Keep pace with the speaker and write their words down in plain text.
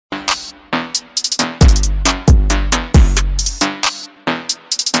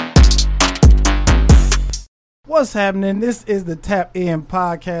What's happening? This is the Tap In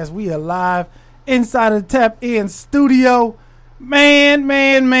Podcast. We are live inside of the Tap In studio. Man,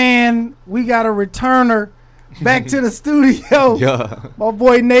 we got a returner back to the studio. Yeah. My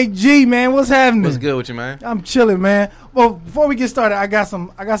boy Nate G, man. What's happening? What's good with you, man? I'm chilling, man. Well, before we get started, I got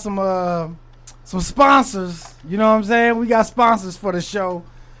some sponsors. You know what I'm saying? We got sponsors for the show.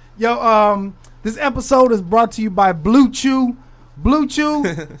 Yo, this episode is brought to you by Blue Chew. Blue Chew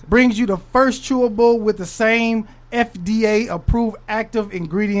brings you the first chewable with the same FDA-approved active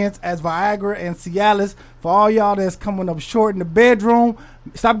ingredients as Viagra and Cialis. For all y'all that's coming up short in the bedroom,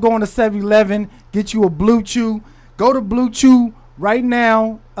 stop going to 7-Eleven. Get you a Blue Chew. Go to Blue Chew right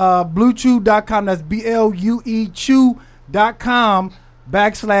now. BlueChew.com. That's BLUE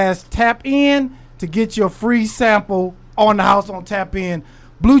Chew.com/tap in to get your free sample on the house on Tap In.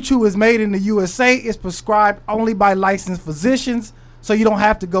 Blue Chew is made in the USA. It's prescribed only by licensed physicians, so you don't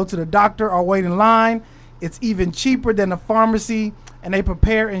have to go to the doctor or wait in line. It's even cheaper than a pharmacy, and they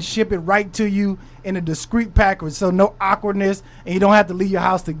prepare and ship it right to you in a discreet package, so no awkwardness, and you don't have to leave your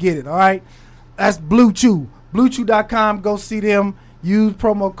house to get it, all right? That's Blue Chew. BlueChew.com. Go see them. Use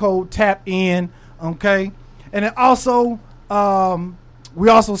promo code TAPIN, okay? And then also, we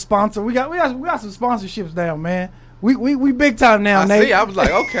also sponsor. We got some sponsorships now, man. We big time now, Nate. See, I was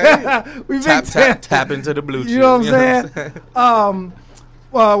like, okay. We big time. Tap into the Blue Chew. You know what I'm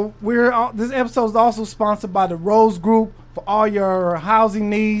saying? This episode is also sponsored by the Rose Group for all your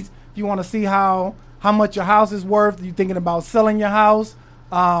housing needs. If you want to see how much your house is worth, you're thinking about selling your house,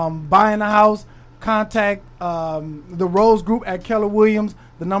 buying a house, contact the Rose Group at Keller Williams.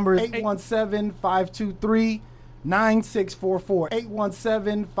 The number is 817-523-9644.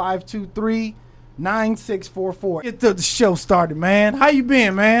 817-523-9644. Get the show started, man. How you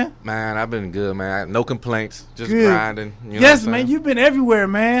been, man? Man, I've been good, man. No complaints. Just good. Grinding. You know yes, man. You've been everywhere,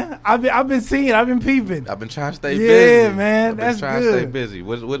 man. I've been seeing. I've been peeping. I've been trying to stay busy. Yeah, man. That's good. Trying to stay busy.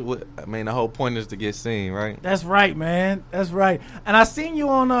 What? I mean, the whole point is to get seen, right? That's right, man. That's right. And I seen you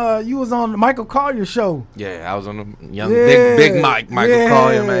on. You was on the Michael Collier show. Yeah, I was on the Big Michael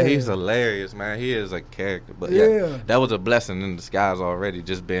Collier, man. He's hilarious, man. He is a character. But yeah, that was a blessing in disguise already.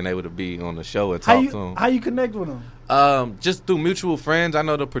 Just being able to be on the show and talk to him. How you connect with him? Just through mutual friends. I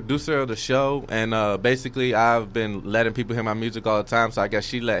know the producer of the show, and basically I've been letting people hear my music all the time, so I guess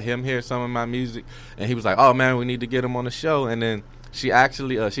she let him hear some of my music, and he was like, oh man, we need to get him on the show. And then she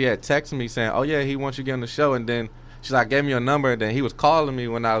actually she had texted me saying, oh yeah, he wants you to get on the show. And then she's like, gave me your number, and then he was calling me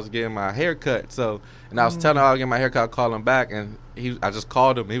when I was getting my hair cut. So, and I was telling her I was getting my hair cut, call him back, and I just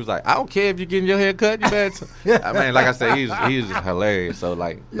called him. He was like, I don't care if you're getting your hair cut, you better. I mean, like I said, he's hilarious. So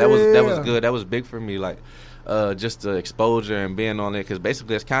like that was good. That was big for me. Like just the exposure and being on it, because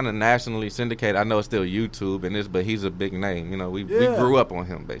basically it's kind of nationally syndicated. I know it's still YouTube and this, but he's a big name. You know, we grew up on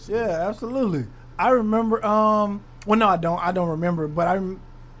him basically. Yeah, absolutely. I remember. Well, no, I don't remember, but I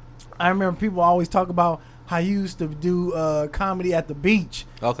remember people always talk about how he used to do comedy at the beach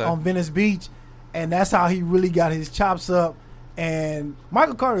on Venice Beach, and that's how he really got his chops up. And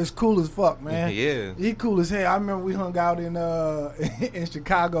Michael Carter is cool as fuck, man. Yeah, he cool as hell. I remember we hung out in in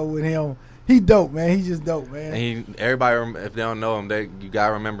Chicago with him. He dope, man. He just dope, man. And everybody, if they don't know him, you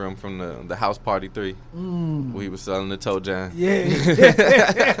gotta remember him from the House Party 3. We was selling the toe jam.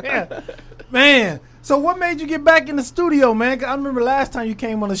 Yeah. Man, so what made you get back in the studio, man? 'Cause I remember last time you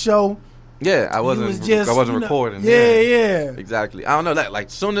came on the show. Yeah, I wasn't recording. Yeah. Exactly. I don't know that.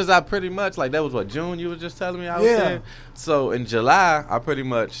 Like, soon as I pretty much, like, that was what, June you were just telling me I was saying? So in July, I pretty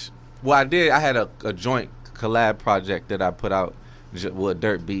much, I had a joint collab project that I put out with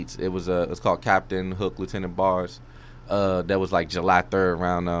Dirt Beats. It was it's called Captain Hook Lieutenant Bars. That was like July 3rd,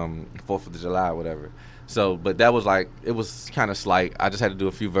 around 4th of July or whatever. So, but that was like, it was kind of slight. I just had to do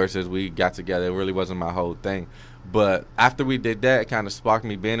a few verses. We got together. It really wasn't my whole thing. But after we did that, it kind of sparked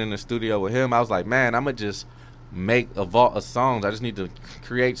me being in the studio with him. I was like, man, I'm going to just make a vault of songs. I just need to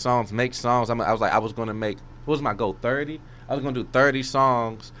create songs, make songs. I was going to make, what was my goal, 30? I was going to do 30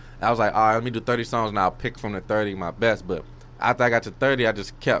 songs. I was like, all right, let me do 30 songs, and I'll pick from the 30 my best. But after I got to 30, I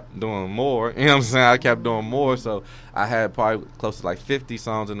just kept doing more. You know what I'm saying? I kept doing more. So I had probably close to like 50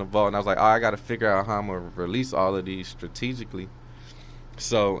 songs in the vault. And I was like, all right, I got to figure out how I'm going to release all of these strategically.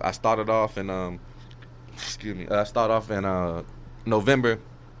 So I started off in, November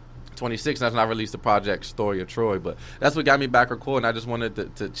 26th. That's when I released the project Story of Troy. But that's what got me back recording. I just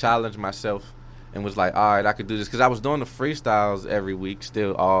wanted to challenge myself and was like, all right, I could do this. Because I was doing the freestyles every week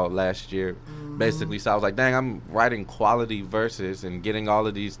still all last year, basically. So I was like, dang, I'm writing quality verses and getting all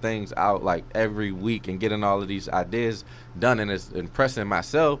of these things out like every week and getting all of these ideas done, and it's impressing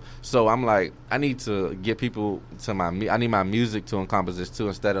myself. So I'm like, I need to get people to I need my music to encompass this too,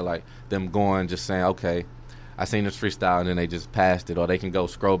 instead of like them going just saying, okay, I seen this freestyle and then they just passed it, or they can go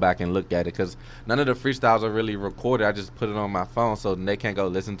scroll back and look at it, because none of the freestyles are really recorded. I just put it on my phone, so they can't go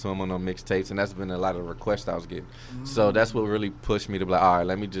listen to them on no mixtapes, and that's been a lot of requests I was getting. So that's what really pushed me to be like, all right,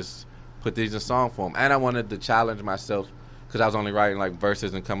 let me just put these in song form. And I wanted to challenge myself, because I was only writing like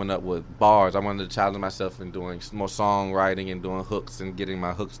verses and coming up with bars. I wanted to challenge myself in doing more songwriting and doing hooks and getting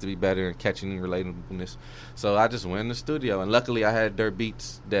my hooks to be better and catching relatability. So I just went in the studio, and luckily I had Dirt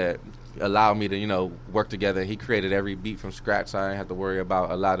Beats that allowed me to, you know, work together. He created every beat from scratch, so I didn't have to worry about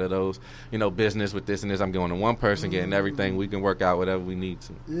a lot of those, you know, business with this and this. I'm going to one person getting everything. We can work out whatever we need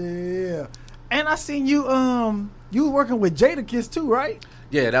to. Yeah. And I seen you you were working with Jadakiss too, right?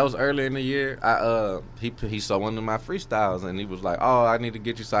 Yeah, that was earlier in the year. He saw one of my freestyles, and he was like, "Oh, I need to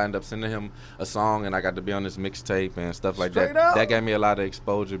get you signed up." Sending him a song, and I got to be on this mixtape and stuff like Straight that. up. That gave me a lot of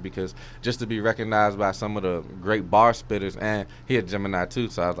exposure, because just to be recognized by some of the great bar spitters, and he a Gemini too,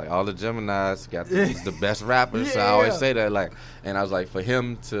 so I was like, all the Geminis got the best rappers. So I always say that, like, and I was like, for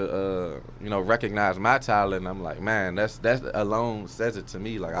him to you know, recognize my talent, I'm like, man, that alone says it to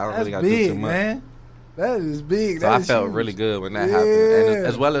me. Like, I don't really got to do too much. Man. That is big. So I felt really good when that happened, and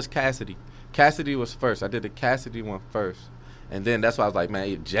as well as Cassidy. Cassidy was first. I did the Cassidy one first, and then that's why I was like, man,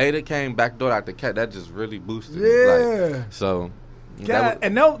 if Jada came backdoor after Cat, that just really boosted me. Like, so. God,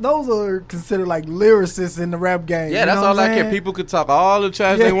 and those are considered like lyricists in the rap game. Yeah, that's all I care. People could talk all the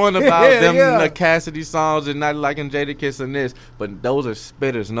trash they want about them, the Cassidy songs, and not liking Jadakiss and this, but those are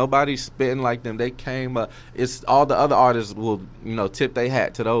spitters. Nobody's spitting like them. They came up. It's all the other artists will, you know, tip their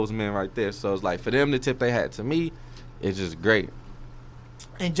hat to those men right there. So it's like, for them to tip their hat to me, it's just great.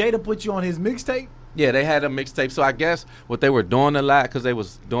 And Jada put you on his mixtape? Yeah, they had a mixtape. So I guess what they were doing a lot, because they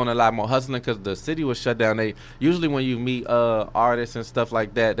was doing a lot more hustling, because the city was shut down. They usually, when you meet artists and stuff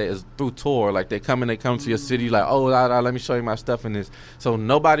like that is through tour. Like, they come to your city, like, oh, let me show you my stuff in this. So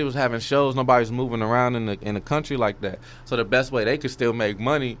nobody was having shows. Nobody was moving around in the country like that. So the best way they could still make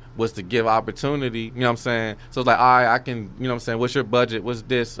money was to give opportunity. You know what I'm saying? So it's like, all right, I can, you know what I'm saying, what's your budget? What's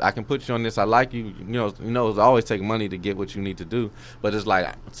this? I can put you on this. I like you. You know, it's always take money to get what you need to do. But it's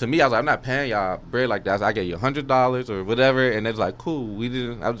like, to me, I was like, I'm not paying y'all like that. I gave you $100 or whatever, and it's like, cool. We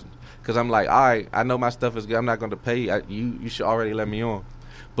didn't, because I'm like, all right, I know my stuff is good. I'm not going to pay you. You should already let me on.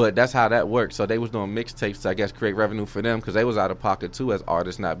 But that's how that works. So they was doing mixtapes to, I guess, create revenue for them, because they was out of pocket too as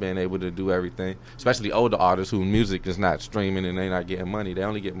artists, not being able to do everything. Especially older artists whose music is not streaming and they not getting money. They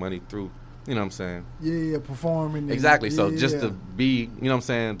only get money through, you know what I'm saying? Yeah, performing. Exactly. So just to be, you know what I'm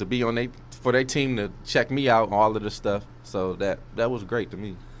saying, to be on for their team to check me out on all of this stuff. So that was great to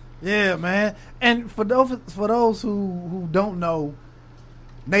me. Yeah, man. And for those who don't know,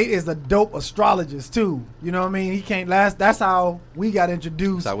 Nate is a dope astrologist too. You know what I mean? He can't last. That's how we got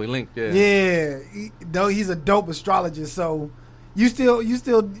introduced. That's how we linked. Yeah. Yeah. He's a dope astrologist. So you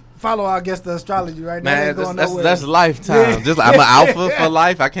still follow, I guess, the astrology, right? Man, that's lifetime. Yeah. Just like, I'm an alpha for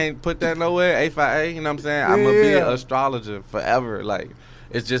life. I can't put that nowhere. A5A. You know what I'm saying? I'm gonna be an astrologer forever. Like.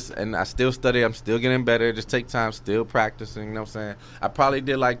 It's just, and I still study. I'm still getting better. Just take time, still practicing. You know what I'm saying? I probably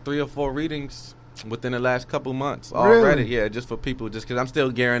did like 3 or 4 readings within the last couple months already. Really? Yeah, just for people, just because I'm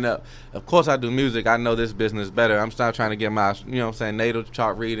still gearing up. Of course, I do music. I know this business better. I'm still trying to get my, you know what I'm saying, natal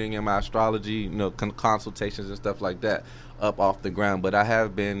chart reading and my astrology, you know, consultations and stuff like that up off the ground. But I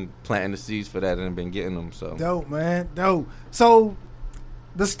have been planting the seeds for that and been getting them. So dope, man, dope. So.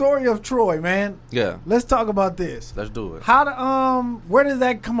 The story of Troy, man. Yeah. Let's talk about this. Let's do it. Where does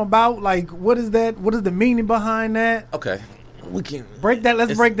that come about? Like, what is that? What is the meaning behind that? Okay. We can break that.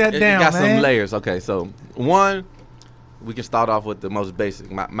 Let's break that down, got man. Some layers. Okay, so one, we can start off with the most basic.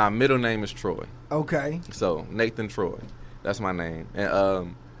 My middle name is Troy. Okay. So Nathan Troy. That's my name.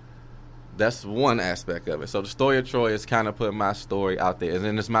 And that's one aspect of it. So the story of Troy is kind of putting my story out there. And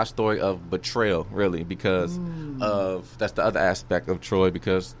then it's my story of betrayal, really, because that's the other aspect of Troy,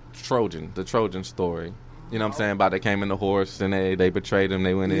 because the Trojan story. You know what I'm saying? About they came in the horse and they betrayed him.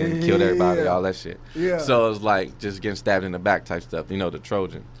 They went in and killed everybody, all that shit. Yeah. So it's like just getting stabbed in the back type stuff, you know, the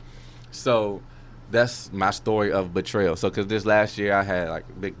Trojan. So that's my story of betrayal. So, because this last year I had like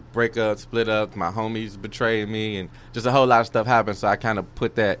big breakup, split up, my homies betrayed me, and just a whole lot of stuff happened. So I kind of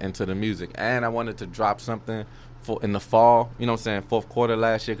put that into the music, and I wanted to drop something in the fall. You know what I'm saying? 4th quarter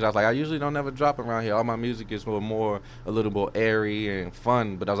last year, because I was like, I usually don't ever drop around here. All my music is a little more airy and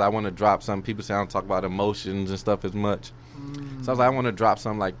fun. But I want to drop something. People say I don't talk about emotions and stuff as much. So I was like, I want to drop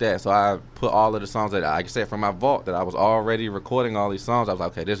something like that. So I put all of the songs that I said from my vault that I was already recording all these songs. I was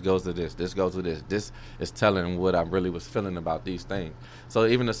like, okay, this goes to this. This goes to this. This is telling what I really was feeling about these things. So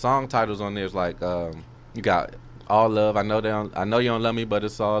even the song titles on there is like, you got All Love. I know you don't love me, but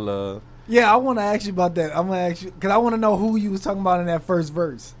it's all love. Yeah, I want to ask you about that. I'm gonna ask you because I want to know who you was talking about in that first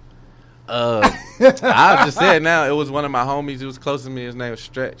verse. I just said now it was one of my homies. He was close to me. His name was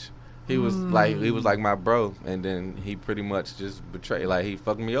Stretch. He was like my bro, and then he pretty much just betrayed, like he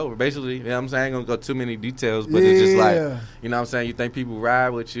fucked me over, basically. You know what I'm saying? I ain't gonna go too many details, but it's just like, you know what I'm saying? You think people ride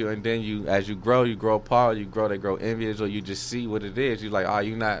with you, and then as you grow apart, they grow envious, or you just see what it is. You're like, oh,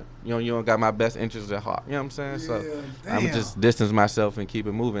 you don't got my best interests at heart. You know what I'm saying? So I'm just distance myself and keep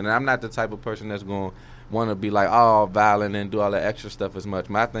it moving. And I'm not the type of person that's gonna want to be like all violent and do all that extra stuff as much.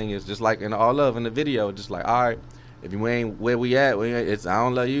 My thing is just like in All Love in the video, just like, all right, if you ain't where we at, it's I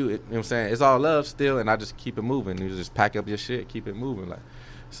don't love you. You know what I'm saying? It's all love still, and I just keep it moving. You just pack up your shit, keep it moving. Like,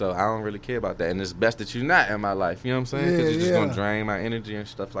 so I don't really care about that. And it's best that you're not in my life. You know what I'm saying? Because you're just gonna drain my energy and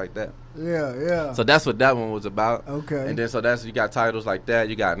stuff like that. Yeah. So that's what that one was about. Okay. And then you got titles like that.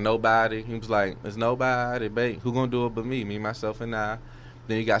 You got Nobody. He was like, "It's nobody, babe. Who gonna do it but me, myself, and I."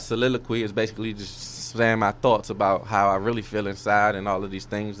 Then you got Soliloquy. It's basically just saying my thoughts about how I really feel inside and all of these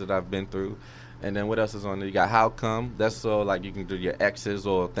things that I've been through. And then what else is on there? You got How Come. That's so like you can do your exes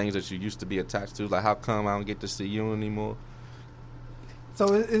or things that you used to be attached to. Like, how come I don't get to see you anymore?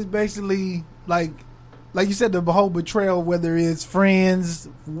 So it's basically like you said, the whole betrayal, whether it's friends,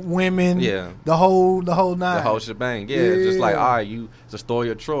 women, the whole nine, the whole shebang. It's just like, all right, it's a story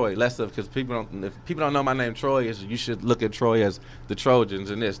of Troy. Less of, because if people don't know my name Troy, you should look at Troy as the Trojans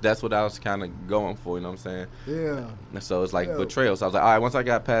and this. That's what I was kind of going for. You know what I'm saying? Yeah. And so it's like betrayal. So I was like, all right, once I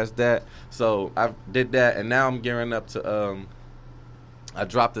got past that, so I did that, and now I'm gearing up to. I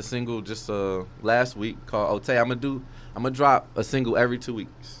dropped a single just last week called Ote. I'm gonna drop a single every 2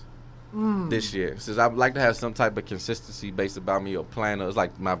 weeks. This year, since I would like to have some type of consistency based about me or plan. It's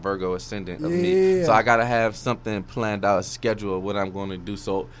like my Virgo ascendant of me, so I gotta have something planned out, a schedule of what I'm going to do.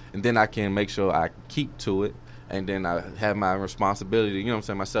 So, and then I can make sure I keep to it, and then I have my responsibility. You know what I'm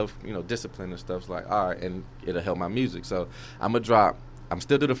saying? Myself, discipline and stuff. So like, all right, and it'll help my music. So I'm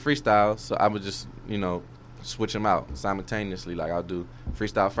still do the freestyle. So I would just switch them out simultaneously. Like I'll do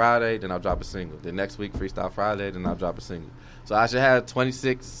Freestyle Friday, then I'll drop a single. The next week Freestyle Friday, then I'll drop a single. So I should have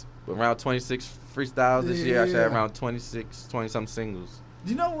around 26 freestyles this year. I should have around 20-something singles.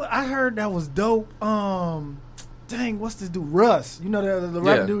 You know what? I heard that was dope. Dang, what's this dude? Russ. You know the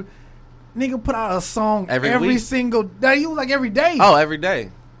rapper dude? Nigga put out a song every single day. He was like every day. Oh, every day.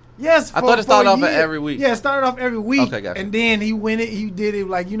 Yes, I thought it started off every week. Yeah, it started off every week. Okay, gotcha. And then he did it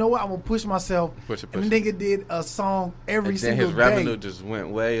like, you know what, I'm going to push myself. Push it. And the nigga did a song every single day. And then his revenue just went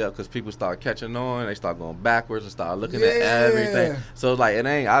way up because people started catching on. They started going backwards and started looking at everything. So it's like,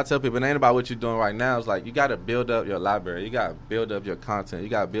 I tell people, it ain't about what you're doing right now. It's like, you got to build up your library. You got to build up your content. You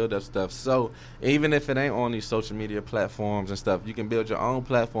got to build up stuff. So even if it ain't on these social media platforms and stuff, you can build your own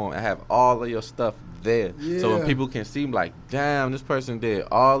platform and have all of your stuff there. So when people can see, like, damn, this person did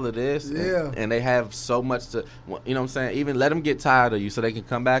all of this, and they have so much to, you know what I'm saying? Even let them get tired of you so they can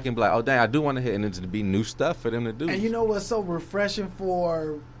come back and be like, oh, dang, I do want to hit, and it's to be new stuff for them to do. And you know what's so refreshing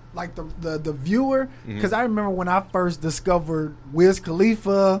for, like, the viewer? Because I remember when I first discovered Wiz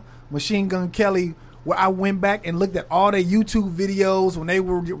Khalifa, Machine Gun Kelly, where I went back and looked at all their YouTube videos when they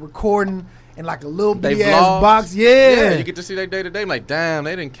were recording in like a little bitty ass box. Yeah, you get to see their day to day. Like, damn,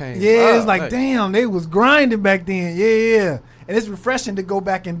 they didn't came. Yeah, it's like, damn, they was grinding back then. Yeah. And it's refreshing to go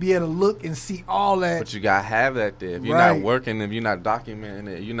back and be able to look and see all that. But you gotta have that there. If you're not working, if you're not documenting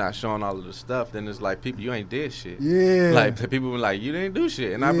it, you're not showing all of the stuff, then it's like, people, you ain't did shit. Yeah. Like, people were like, you didn't do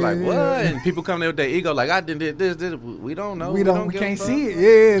shit. And I'm like, what? And people come there with their ego, like, I did this. We don't know. We can't see it.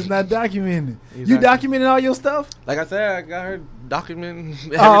 Yeah, it's not documented. Exactly. You documented all your stuff? Like I said, I got her documenting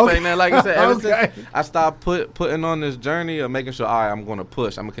everything that, like I said, ever since I started putting on this journey of making sure, all right, I'm going to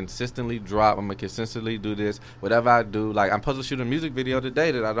push. I'm going to consistently drop. I'm going to consistently do this. Whatever I do, like, I'm supposed to shoot a music video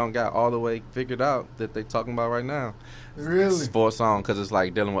today that I don't got all the way figured out that they talking about right now. Really? It's for a song, because it's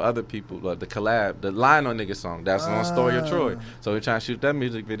like dealing with other people. Like the collab, the Line on Nigga song, that's on Story of Troy. So we're trying to shoot that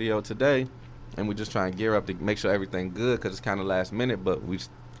music video today, and we just trying to gear up to make sure everything good, because it's kind of last minute, but we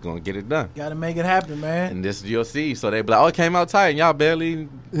gonna get it done. Gotta make it happen, man. And this you'll see. So they be like, oh, it came out tight, and y'all barely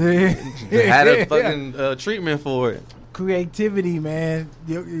had a fucking treatment for it. Creativity, man.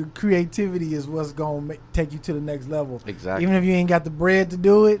 Your creativity is what's gonna take you to the next level. Exactly. Even if you ain't got the bread to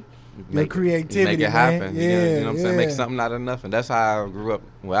do it, your creativity, make it happen. Man. Yeah, you know what I'm saying? Make something out of nothing. That's how I grew up.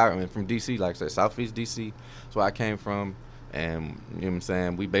 Well, I mean, from DC, like I said, Southeast DC. That's where I came from. And, you know what I'm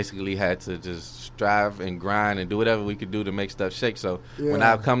saying, we basically had to just strive and grind and do whatever we could do to make stuff shake. So when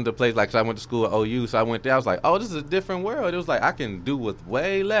I come to places, like, so I went to school at OU, so I went there, I was like, oh, this is a different world. It was like, I can do with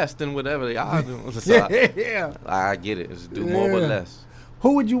way less than whatever they are doing. So I get it. Just do more but less.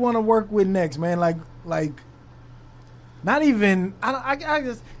 Who would you want to work with next, man? Like, not even, I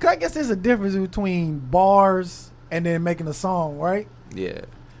guess there's a difference between bars and then making a song, right? Yeah.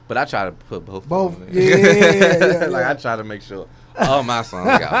 But I try to put both. Both. On Yeah. Like I try to make sure all my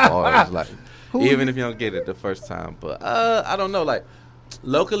songs got bars. Like even if you don't get it the first time. But I don't know. Like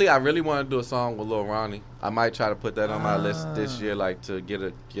locally, I really want to do a song with Lil Ronnie. I might try to put that on my list this year, like to get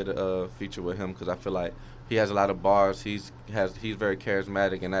a feature with him, because I feel like he has a lot of bars. He's very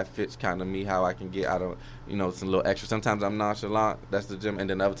charismatic, and that fits kind of me, how I can get out of, some little extra. Sometimes I'm nonchalant, that's the gym, and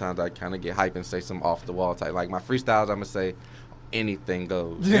then other times I kind of get hype and say some off the wall type. Like my freestyles, I'm gonna say anything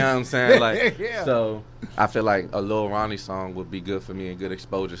goes. You know what I'm saying? Like So I feel like a Lil Ronnie song would be good for me and good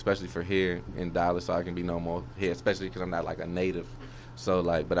exposure, especially for here in Dallas, so I can be no more here, especially because I'm not like a native. So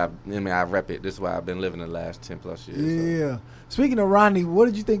like, but I rep it. This is why I've been living the last 10 plus years. Yeah. So. Speaking of Ronnie, what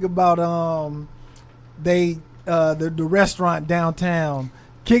did you think about the restaurant downtown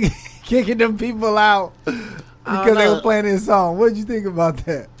kicking them people out because they were playing this song? What did you think about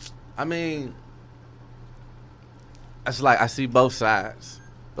that? I mean, it's like I see both sides,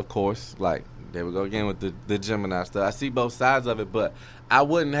 of course. Like there we go again with the Gemini stuff. I see both sides of it, but I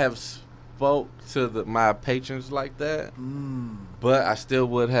wouldn't have spoke to my patrons like that. But I still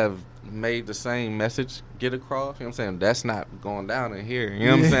would have made the same message get across. You know what I'm saying? That's not going down in here. You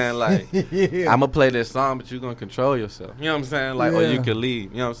know what I'm saying? Like, I'm going to play this song, but you're going to control yourself. You know what I'm saying? Like, or you could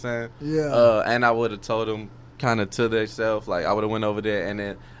leave. You know what I'm saying? Yeah. And I would have told them kind of to themselves. Like, I would have went over there, and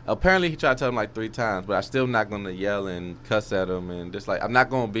then apparently he tried to tell them like 3 times, but I still not going to yell and cuss at them. And just like, I'm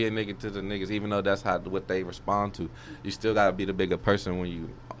not going to be a nigga to the niggas, even though that's what they respond to. You still got to be the bigger person when you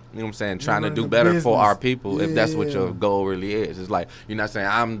know what I'm saying, trying to do better for our people, if that's what your goal really is. It's like, you're not saying,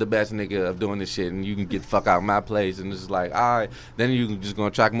 I'm the best nigga of doing this shit and you can get the fuck out of my place. And it's like, all right, then you just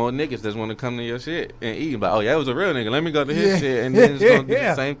going to attract more niggas that's want to come to your shit and eat. But, oh, yeah, it was a real nigga. Let me go to his shit. And then it's going to do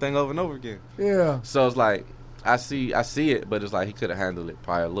the same thing over and over again. Yeah. So it's like, I see it, but it's like he could have handled it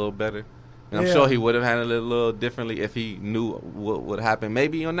probably a little better. And I'm sure he would have handled it a little differently if he knew what would happen.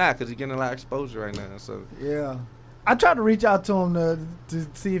 Maybe or not, because he's getting a lot of exposure right now. So yeah. I tried to reach out to him to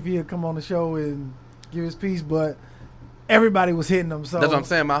see if he'd come on the show and give his piece, but everybody was hitting him. So that's what I'm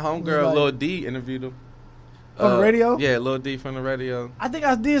saying. My homegirl, Lil D, interviewed him. From the radio? Yeah, Lil D from the radio. I think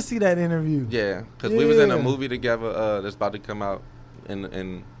I did see that interview. Yeah, because we was in a movie together that's about to come out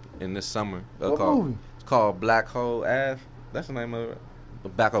in this summer. What movie? It's called Black Hole Ave. That's the name of it.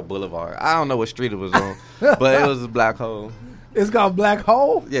 Black Hole Boulevard. I don't know what street it was on, but it was a black hole. It's called Black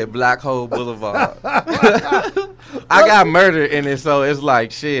Hole? Yeah, Black Hole Boulevard. I got murdered in it, so it's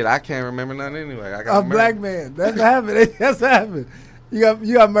like, shit, I can't remember nothing anyway. I got a black man. That's what happened. That's what happened.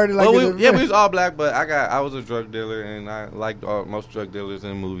 You got murdered like we was all black, but I was a drug dealer, and I liked most drug dealers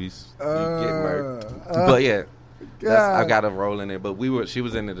in movies. You get murdered. But yeah, I got a role in it. But she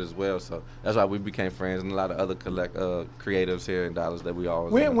was in it as well, so that's why we became friends, and a lot of other creatives here in Dallas that we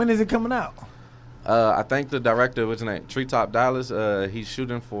always. When is it coming out? I think the director, what's his name? Treetop Dallas. He's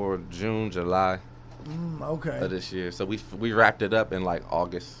shooting for June, July. Okay. Of this year. So we wrapped it up in like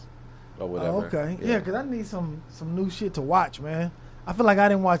August or whatever. Okay. Yeah, because I need some new shit to watch, man. I feel like I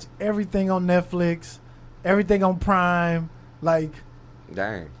didn't watch everything on Netflix, everything on Prime. Like,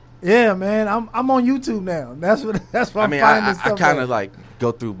 dang. Yeah, man. I'm on YouTube now. That's what I mean, I kind of like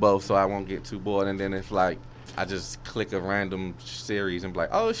go through both, so I won't get too bored. And then if like I just click a random series and be like,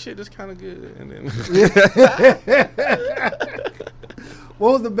 oh shit, this kind of good, and then.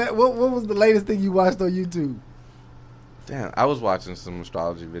 What was the latest thing you watched on YouTube? Damn, I was watching some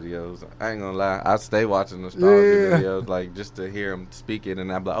astrology videos. I ain't gonna lie, I stay watching astrology videos like just to hear them speaking,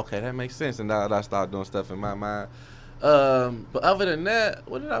 and I'm like, okay, that makes sense. And now I start doing stuff in my mind. But other than that,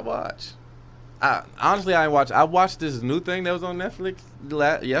 what did I watch? Honestly, I watched this new thing that was on Netflix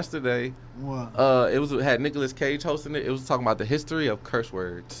yesterday. What? It had Nicolas Cage hosting it. It was talking about the history of curse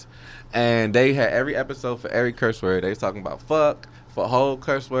words, and they had every episode for every curse word. They was talking about fuck for a whole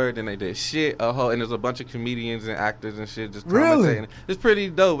curse word, then they did shit and there's a bunch of comedians and actors and shit just commentating. Really? It's pretty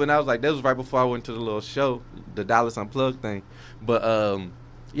dope. And I was like, that was right before I went to the little show, the Dallas Unplugged thing. But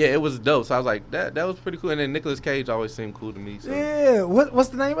yeah, it was dope. So I was like, that was pretty cool. And then Nicolas Cage always seemed cool to me. So. Yeah. What's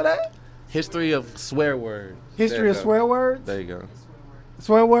the name of that? History of Swear Words. History of Swear Words? There you go.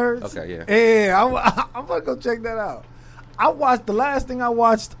 Swear Words? Okay, yeah. Yeah, I'm going to go check that out. The last thing I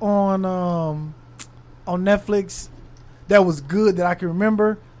watched on Netflix that was good that I can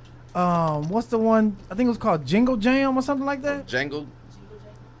remember. What's the one? I think it was called Jingle Jam or something like that. Jingle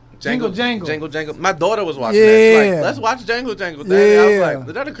Jangle. Jangle. My daughter was watching that. She's like, let's watch Jangle. Daddy. I was like,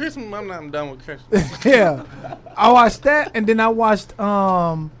 is that a Christmas? I'm done with Christmas. Yeah. I watched that, and then I watched,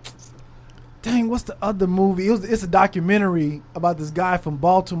 what's the other movie? It's a documentary about this guy from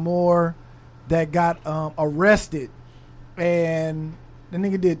Baltimore that got arrested, and the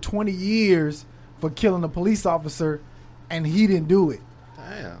nigga did 20 years for killing a police officer, and he didn't do it.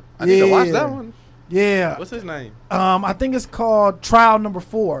 Damn. I need to watch that one. Yeah. What's his name? I think it's called Trial Number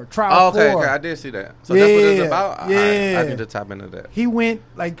 4. Trial 4. Okay, I did see that. So that's what it's about? Yeah. I need to tap into that. He went,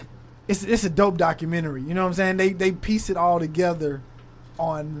 like, it's a dope documentary. You know what I'm saying? They piece it all together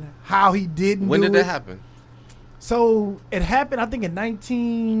on how he didn't When do did it. that happen? So it happened, I think, in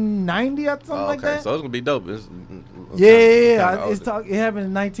 1990 or something like that. So it's gonna be dope. It happened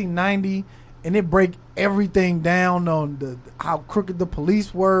in 1990, and it break everything down on how crooked the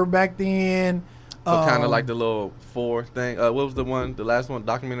police were back then. So kind of like the little 4 thing. What was the last one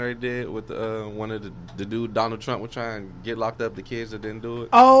documentary did with one of the dude Donald Trump was trying to get locked up, the kids that didn't do it.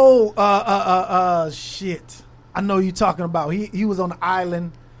 Oh, shit! I know you're talking about. He was on the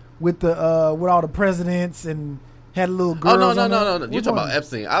island with all the presidents and had little girls. Oh no! You're talking one? about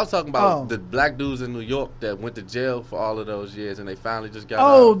Epstein. I was talking about the black dudes in New York that went to jail for all of those years, and they finally just got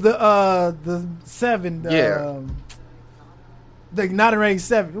out. The 7. The United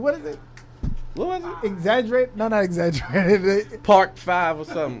 7. What is it? What was it? Exaggerate? No, not exaggerated. Park 5 or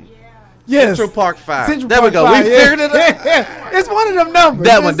something. Yes. Central Park 5. Central there Park we go. 5, We figured it out. Yeah. It's one of them numbers.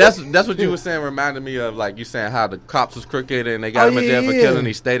 That one. That's what you were saying. Reminded me of, like, you saying how the cops was crooked and they got him in jail for killing.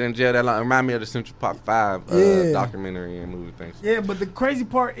 He stayed in jail that long. Remind me of the Central Park 5 documentary and movie things. Yeah, but the crazy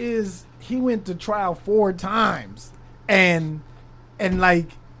part is he went to trial 4 times, and like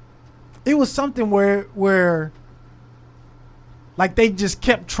it was something where like they just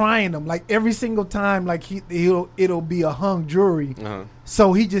kept trying him, like every single time, like it'll be a hung jury.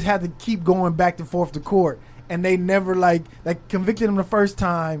 So he just had to keep going back and forth to court, and they never like convicted him the first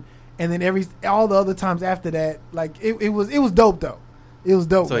time, and then all the other times after that, like it was dope though. It was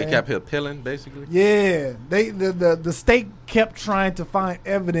dope. So man. He kept appealing, basically. Yeah, the state kept trying to find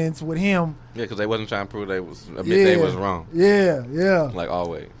evidence with him. Yeah, because they wasn't trying to prove they was wrong. Yeah. Like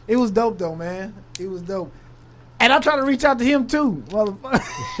always. It was dope though, man. It was dope. And I tried to reach out to him too, motherfucker.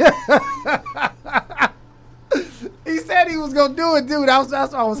 He said he was gonna do it, dude. That's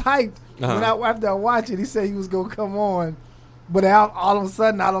why I was hyped. After I watched it, he said he was gonna come on, but all of a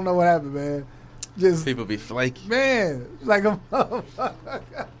sudden, I don't know what happened, man. Just people be flaky, man. Like a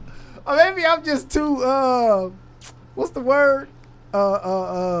motherfucker. Or maybe I'm just too. What's the word?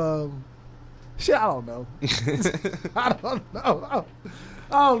 Shit, I don't know. I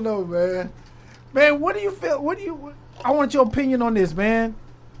don't know, man. Man, what do you feel? I want your opinion on this, man.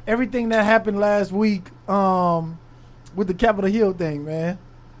 Everything that happened last week with the Capitol Hill thing, man.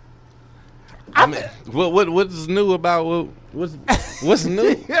 I mean, what's new about what's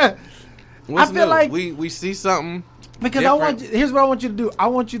new? Yeah. What's I feel new? like we see something because different. Here's what I want you to do. I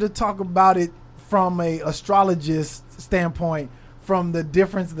want you to talk about it from a astrologist standpoint, from the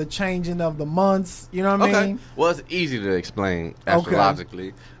difference, the changing of the months. You know what I mean? Well, it's easy to explain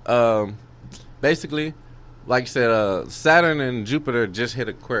astrologically. Basically, like you said, Saturn and Jupiter just hit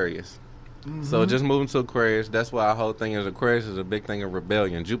Aquarius. Mm-hmm. So just moving to Aquarius, that's why our whole thing is Aquarius is a big thing of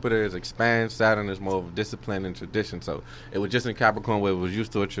rebellion. Jupiter is expand, Saturn is more of discipline and tradition. So it was just in Capricorn where it was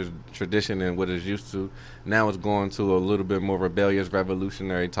used to a tradition and what it's used to. Now it's going to a little bit more rebellious,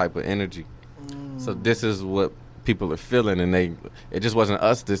 revolutionary type of energy. So this is what people are feeling, and it just wasn't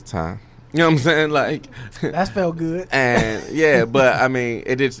us this time. You know what I'm saying? Like that felt good. And yeah, but I mean,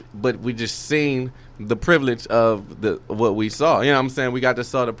 but we just seen the privilege of what we saw. You know what I'm saying? We got to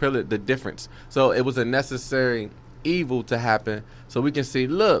saw the privilege, the difference. So it was a necessary evil to happen, so we can see.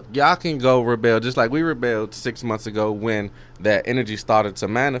 Look, y'all can go rebel just like we rebelled 6 months ago when that energy started to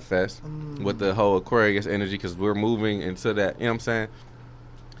manifest with the whole Aquarius energy, because we're moving into that. You know what I'm saying?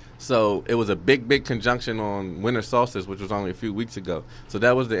 So it was a big conjunction on winter solstice, which was only a few weeks ago. So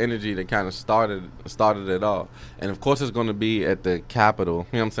that was the energy that kind of started it all. And of course it's going to be at the capital.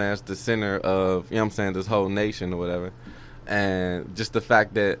 You know what I'm saying? It's the center of, you know what I'm saying, this whole nation or whatever. And just the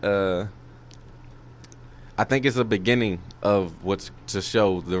fact that I think it's a beginning of what's to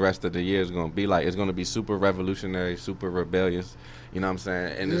show the rest of the year is going to be like. It's going to be super revolutionary, super rebellious. You know what I'm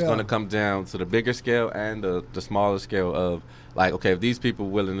saying? And it's going to come down to the bigger scale and the smaller scale of, like, okay, if these people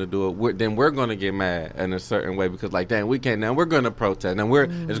willing to do it, then we're going to get mad in a certain way because, like, dang, we can't now. We're going to protest. And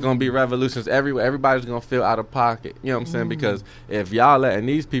it's going to be revolutions everywhere. Everybody's going to feel out of pocket. You know what I'm saying? Because if y'all letting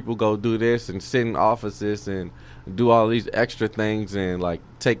these people go do this and sit in offices and do all these extra things and, like,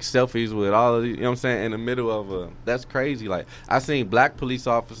 take selfies with all of these, you know what I'm saying, in the middle of that's crazy. Like, I seen black police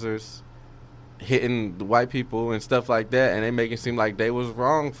officers hitting the white people and stuff like that, and they make it seem like they was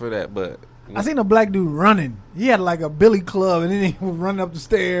wrong for that, but I seen a black dude running. He had like a billy club, and then he was running up the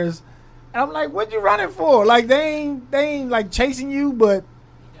stairs. And I'm like, what you running for? Like, they ain't like chasing you, but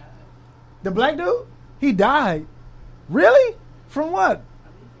the black dude, he died. Really? From what? I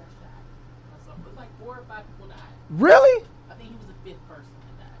think he got shot. So it was like 4 or 5 people died. Really? I think he was the 5th person.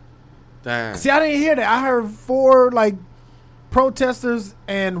 Damn. See, I didn't hear that. I heard 4 like protesters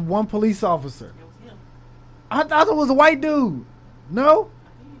and 1 police officer. I thought it was a white dude. No,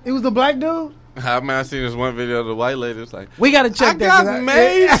 it was the black dude. I seen this one video of the white lady. It's like, we gotta check that. Got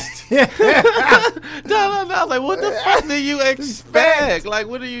maced. No. I was like, what the fuck do you expect? Like,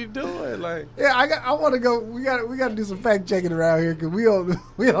 what are you doing? Like, yeah, I want to go. We got to do some fact checking around here because we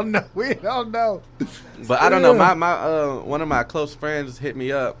don't know. But I don't know. My one of my close friends hit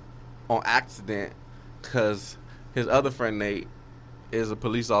me up on accident because his other friend Nate is a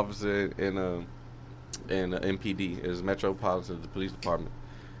police officer in MPD, is Metropolitan Police Department.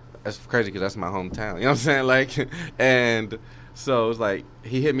 That's crazy because that's my hometown. You know what I'm saying? Like, and so it was like,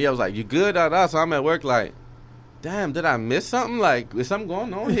 he hit me up, was like, you good? So I'm at work like, damn, did I miss something? Like, is something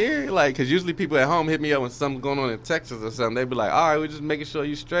going on here? Like, because usually people at home hit me up when something's going on in Texas or something. They be like, all right, we're just making sure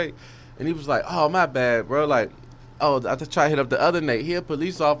you straight. And he was like, oh, my bad, bro. Like, oh, I just try to hit up the other Nate. He a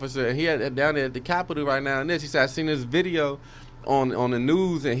police officer, and he down there at the Capitol right now. And this, he said, I seen this video on the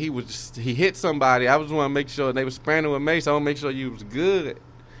news, and he hit somebody. I just want to make sure they was spraying with mace. I want to make sure you was good.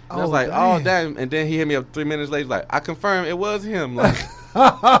 And I was like, damn. Oh, damn. And then he hit me up 3 minutes later, like, I confirmed it was him. Like,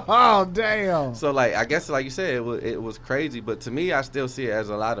 oh, damn. So, like, I guess, like you said, it was crazy. But to me, I still see it as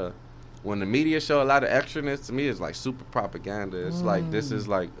a lot of, when the media show a lot of extraness, to me, it's like super propaganda. It's like, this is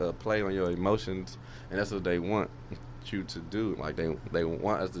like a play on your emotions, and that's what they want you to do. Like, they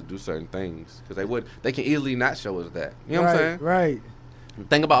want us to do certain things. Because they can easily not show us that. You know what I'm saying? Right.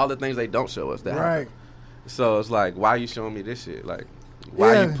 Think about all the things they don't show us that happen. So, it's like, why are you showing me this shit? Like,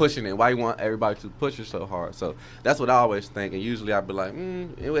 why are you pushing it? Why you want everybody to push it so hard? So that's what I always think. And usually I'd be like,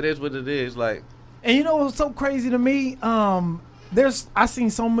 it is what it is. Like, and you know what's so crazy to me? I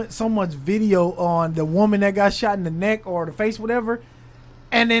seen so much video on the woman that got shot in the neck or the face, whatever.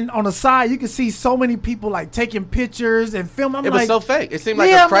 And then on the side, you can see so many people like taking pictures and filming. It was so fake. It seemed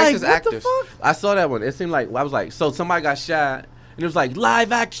like a crisis actor. I saw that one. It seemed like, I was like, so somebody got shot. And it was like,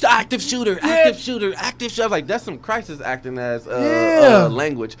 active shooter. I was like, that's some crisis acting as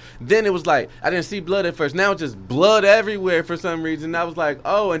language. Then it was like, I didn't see blood at first. Now it's just blood everywhere for some reason. I was like,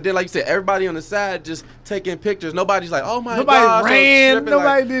 oh. And then, like you said, everybody on the side just taking pictures. Nobody's like, oh, my God. Nobody ran.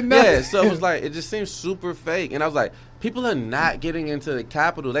 Nobody did nothing. Yeah, so it was like, it just seems super fake. And I was like, people are not getting into the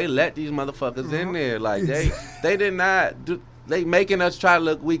Capitol. They let these motherfuckers in there. Like, they did not do. They making us try to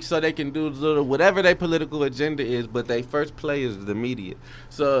look weak so they can do whatever their political agenda is, but their first play is the media.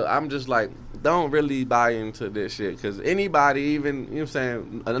 So I'm just like, don't really buy into this shit, because anybody, even, you know what I'm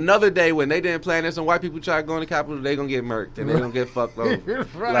saying, another day when they didn't plan this and white people try to go in the Capitol, they gonna get murked and they gonna get fucked over.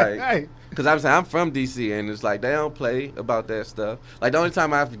 Like, because I'm saying, I'm from D.C. and it's like, they don't play about that stuff. Like, the only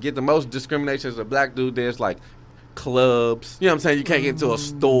time I have to get the most discrimination as a black dude, there's like clubs, you know what I'm saying, you can't get into a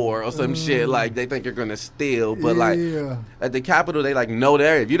store or some shit, like they think you're gonna steal, but like at the Capitol they like know the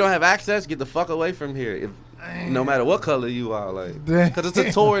area. If you don't have access, get the fuck away from here, no matter what color you are, like, because it's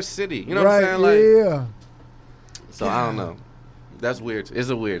a tourist city, you know what I'm saying, like, so I don't know, that's weird. It's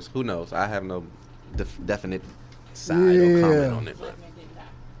a weird, who knows, I have no definite side or comment on it, but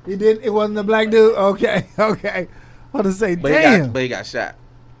he did, it wasn't a black dude. Okay I want to say, damn, but he got shot.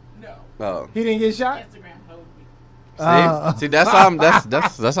 No, he didn't get shot. See, that's how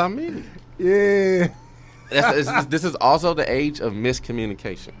I mean. Yeah. This is also the age of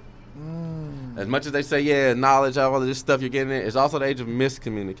miscommunication. As much as they say, knowledge, all of this stuff you're getting in, it's also the age of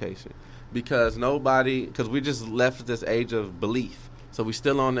miscommunication. Because we just left this age of belief. So we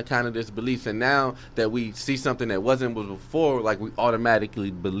still on the kind of this belief, and now that we see something that was before, like, we automatically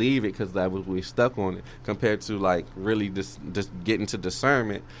believe it because that was, we stuck on it, compared to like really just getting to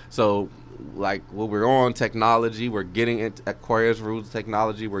discernment. So like, what we're on technology, we're getting into Aquarius rules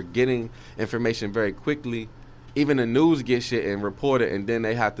technology, we're getting information very quickly. Even the news get shit and report it, and then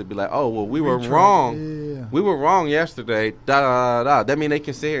they have to be like, oh, well, we were wrong. Yeah. We were wrong yesterday. That mean they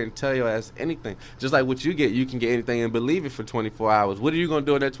can sit here and tell your ass anything. Just like what you can get anything and believe it for 24 hours. What are you going to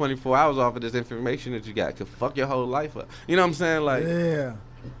do in that 24 hours off of this information that you got? Could fuck your whole life up. You know what I'm saying? Like, yeah.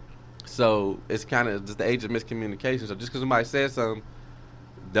 So it's kind of just the age of miscommunication. So just because somebody says something,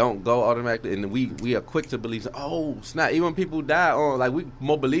 don't go automatically, and we are quick to believe, oh snap, even when people die, like, we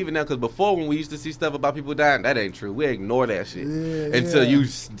more believe in that, because before, when we used to see stuff about people dying, that ain't true, we ignore that shit until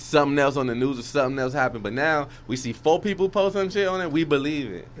something else on the news or something else happened. But now we see 4 people post some shit on it, we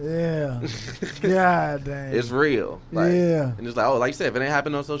believe it. God dang, it's real. Like, and it's like, oh, like you said, if it ain't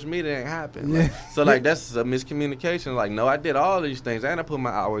happened on social media, it ain't happened. Like, so like, that's a miscommunication. Like, no, I did all these things and I put my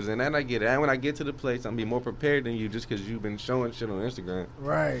hours in and I get it, and when I get to the place, I'm be more prepared than you just because you've been showing shit on Instagram.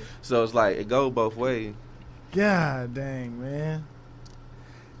 Right. So it's like, it go both ways. God dang, man.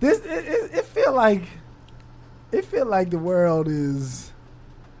 It feel like the world is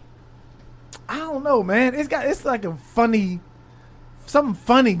don't know, man. It's like a funny, something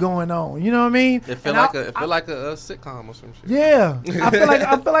funny going on. You know what I mean? It feel like a sitcom or some shit. Yeah, I feel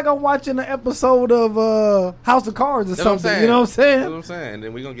like I'm watching an episode of House of Cards or something. You know what I'm saying? That's what I'm saying. And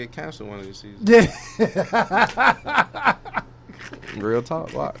then we gonna get canceled one of these seasons. Yeah. Real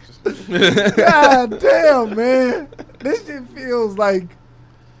talk. Watch. God damn, man. This shit feels like,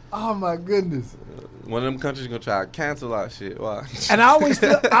 oh my goodness. One of them countries gonna try to cancel our shit. Watch. And I always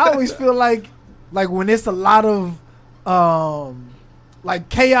feel like when it's a lot of like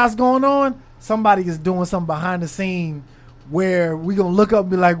chaos going on, somebody is doing something behind the scene where we gonna look up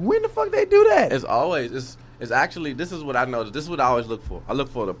and be like, when the fuck they do that? It's always it's actually, this is what I noticed. This is what I always look for. I look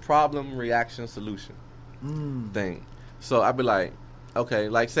for the problem, reaction, solution thing. So I'd be like, okay,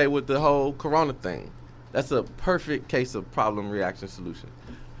 like say with the whole corona thing, that's a perfect case of problem, reaction, solution.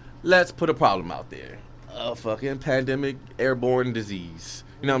 Let's put a problem out there. A fucking pandemic, airborne disease.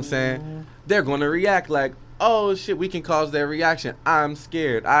 You know what I'm saying? They're going to react like, oh shit, we can cause their reaction. I'm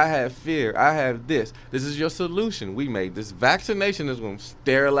scared. I have fear. I have this. This is your solution. We made this vaccination is going to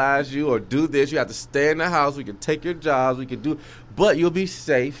sterilize you or do this. You have to stay in the house. We can take your jobs. We can do, but you'll be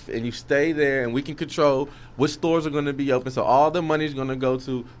safe and you stay there and we can control which stores are going to be open. So all the money is going to go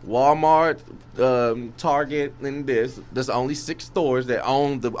to Walmart, Target, and this. There's only 6 stores that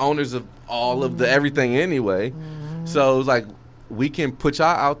own the owners of all of the everything anyway. So it's like, we can put y'all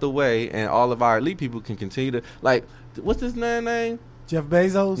out the way, and all of our elite people can continue to, like, what's his name? Jeff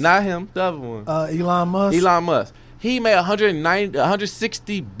Bezos? Not him, the other one. Elon Musk? Elon Musk. He made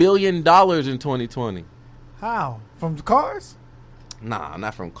 $160 billion in 2020. How? From the cars? Nah,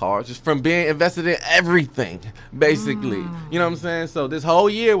 not from cars. Just from being invested in everything, basically. You know what I'm saying? So this whole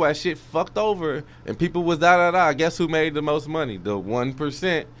year while shit fucked over and people was da-da-da, guess who made the most money? The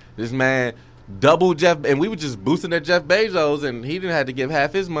 1%. This man double Jeff, and we were just boosting at Jeff Bezos, and he didn't have to give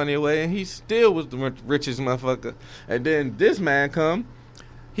half his money away, and he still was the richest motherfucker. And then this man come,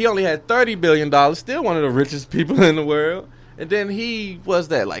 he only had $30 billion, still one of the richest people in the world. And then he was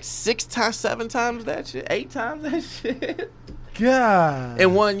that like 6 times, 7 times that shit, 8 times that shit. God.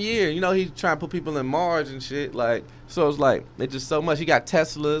 In 1 year, you know, he's trying to put people in Mars and shit. Like, so it's like, it's just so much. He got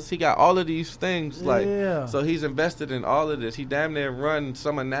Teslas. He got all of these things. Like, so he's invested in all of this. He damn near run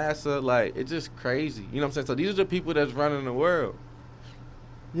some of NASA. Like, it's just crazy. You know what I'm saying? So these are the people that's running the world.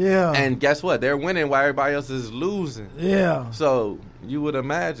 Yeah. And guess what? They're winning while everybody else is losing. Yeah. So you would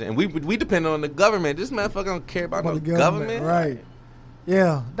imagine. And we depend on the government. This motherfucker don't care about no government. Right.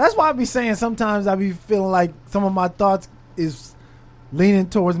 Yeah. That's why I be saying sometimes I be feeling like some of my thoughts is leaning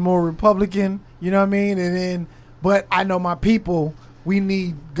towards more Republican, you know what I mean? And then, but I know my people, we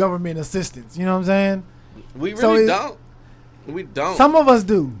need government assistance, you know what I'm saying? We really don't. We don't. Some of us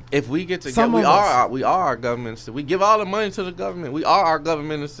do. If we get together, we are our government. We give all the money to the government. We are our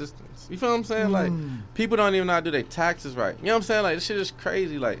government assistants. You feel what I'm saying? Like, people don't even know how to do their taxes right. You know what I'm saying? Like, this shit is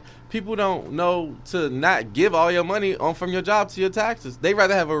crazy. Like, people don't know to not give all your money from your job to your taxes. They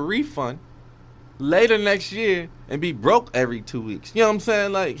rather have a refund later next year and be broke every 2 weeks. You know what I'm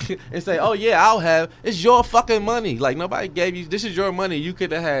saying? Like, and say, oh yeah, I'll have, it's your fucking money. Like, nobody gave you, this is your money you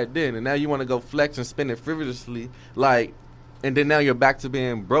could have had then, and now you want to go flex and spend it frivolously. Like, and then now you're back to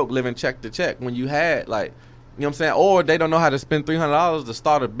being broke, living check to check when you had, like, you know what I'm saying? Or they don't know how to spend $300 to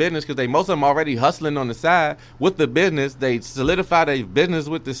start a business because most of them already hustling on the side with the business. They solidify their business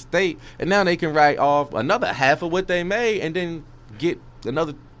with the state, and now they can write off another half of what they made and then get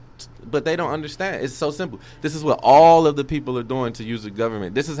another. But they don't understand. It's so simple. This is what all of the people are doing to use the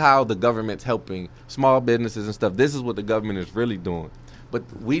government. This is how the government's helping small businesses and stuff. This is what the government is really doing. But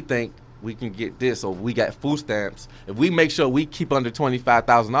we think we can get this, or we got food stamps. If we make sure we keep under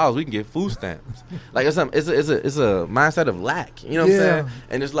 $25,000, we can get food stamps. Like, it's a mindset of lack. You know what I'm saying?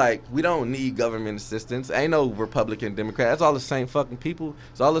 And it's like, we don't need government assistance. Ain't no Republican, Democrat. It's all the same fucking people.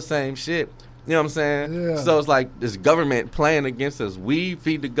 It's all the same shit. You know what I'm saying? Yeah. So it's like this government playing against us. We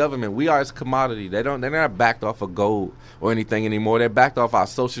feed the government. We are its commodity. They're not backed off of gold or anything anymore. They're backed off our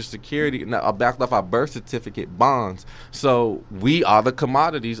Social Security, backed off our birth certificate, bonds. So we are the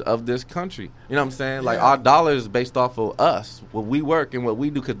commodities of this country. You know what I'm saying? Like, our dollar is based off of us, what we work and what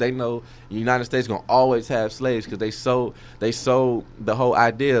we do, because they know the United States is going to always have slaves, because they sold the whole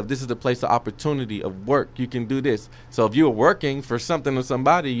idea of this is the place of opportunity of work. You can do this. So if you're working for something or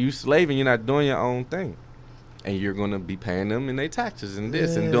somebody, you slaving, you're not doing your own thing. And you're going to be paying them in their taxes and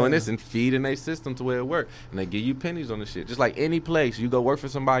this and doing this and feeding their system to where it works. And they give you pennies on the shit. Just like any place, you go work for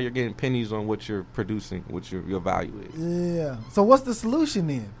somebody, you're getting pennies on what you're producing, what your value is. Yeah. So what's the solution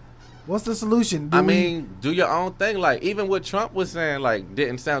then? What's the solution? I mean, do your own thing. Like, even what Trump was saying, like,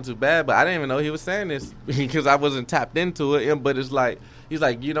 didn't sound too bad, but I didn't even know he was saying this because I wasn't tapped into it. But it's like, he's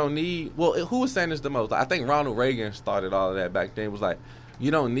like, you don't need, well, who was saying this the most? I think Ronald Reagan started all of that back then. It was like,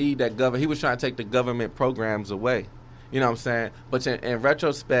 you don't need that government. He was trying to take the government programs away. You know what I'm saying? But in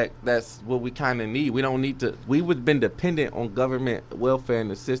retrospect, that's what we kind of need. We don't need to. We would have been dependent on government welfare and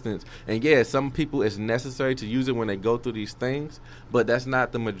assistance. And yeah, some people it's necessary to use it when they go through these things, but that's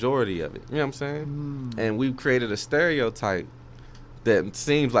not the majority of it. You know what I'm saying? And we've created a stereotype that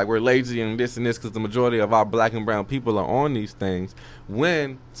seems like we're lazy and this because the majority of our black and brown people are on these things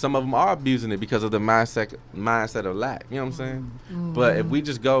when some of them are abusing it because of the mindset of lack. You know what I'm saying? But if we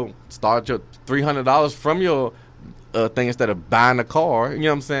just go start your $300 from your thing instead of buying a car, you know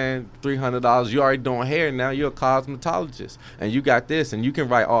what I'm saying? $300. You already doing hair now. You're a cosmetologist, and you got this, and you can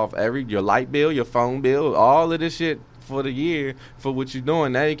write off your light bill, your phone bill, all of this shit for the year for what you're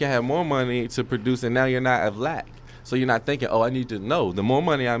doing. Now you can have more money to produce, and now you're not of lack. So you're not thinking, oh, I need to know. The more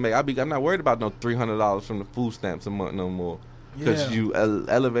money I make, I'm not worried about no $300 from the food stamps a month no more because you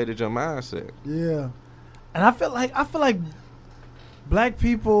elevated your mindset. Yeah, and I feel like black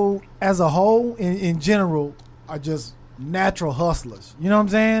people as a whole, in general, are just natural hustlers. You know what I'm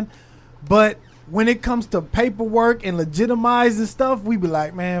saying? But when it comes to paperwork and legitimizing stuff, we be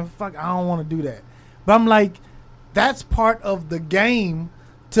like, man, fuck, I don't want to do that. But I'm like, that's part of the game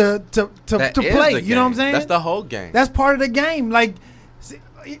to play. You know what I'm saying? That's the whole game. That's part of the game. Like, see,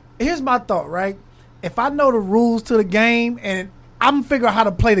 here's my thought, right? If I know the rules to the game and I'm figure out how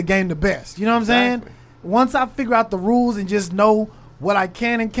to play the game the best, you know what I'm saying? Once I figure out the rules and just know what I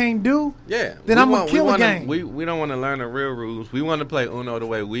can and can't do, then I'm going to kill the game. We don't want to learn the real rules. We want to play Uno the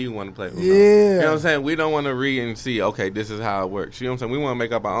way we want to play Uno. Yeah. You know what I'm saying? We don't want to read and see, okay, this is how it works. You know what I'm saying? We want to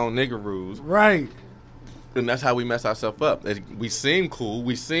make up our own nigga rules. Right. And that's how we mess ourselves up. We seem cool.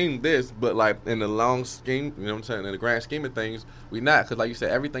 We seem this, but, like, in the long scheme, you know what I'm saying, in the grand scheme of things, we not. Because, like you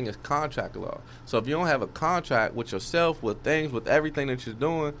said, everything is contract law. So if you don't have a contract with yourself, with things, with everything that you're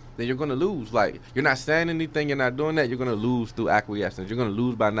doing, then you're going to lose. Like, you're not saying anything, you're not doing that, you're going to lose through acquiescence. You're going to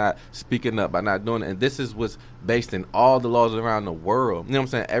lose by not speaking up, by not doing it. And this is what's based in all the laws around the world. You know what I'm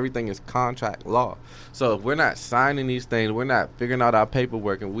saying? Everything is contract law. So if we're not signing these things, we're not figuring out our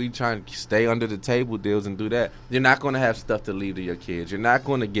paperwork, and we trying to stay under the table deals and do that, you're not going to have stuff to leave to your kids. You're not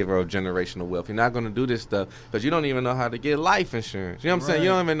going to give her a generational wealth. You're not going to do this stuff because you don't even know how to get life insurance. You know what I'm saying? You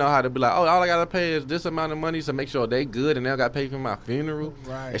don't even know how to be like, oh, all I got to pay is this amount of money to make sure they good and they don't got to pay for my funeral.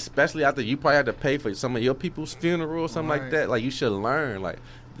 Right. Especially after you probably have to pay for some of your people's funeral or something like that. Like, you should learn. Like,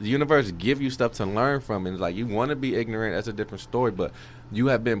 the universe give you stuff to learn from, and like, you want to be ignorant, that's a different story, but you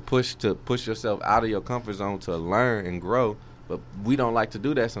have been pushed to push yourself out of your comfort zone to learn and grow. But we don't like to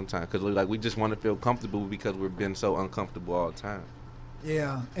do that sometimes because like, we just want to feel comfortable because we've been so uncomfortable all the time.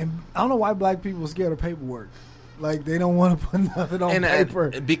 Yeah, and I don't know why black people are scared of paperwork. Like, they don't want to put nothing on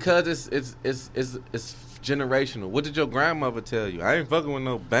paper. Because it's generational. What did your grandmother tell you? I ain't fucking with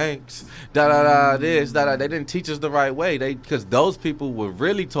no banks. This. They didn't teach us the right way. Because those people were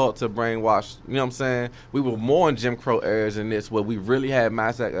really taught to brainwash. You know what I'm saying? We were more in Jim Crow eras than this, where we really had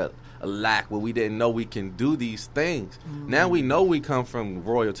mindset a lack, where we didn't know we can do these things. Now we know we come from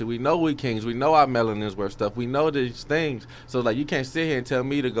royalty. We know we kings. We know our melanin's worth stuff. We know these things. So, like, you can't sit here and tell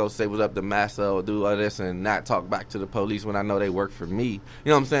me to go say what's up to massa or do all this and not talk back to the police when I know they work for me. You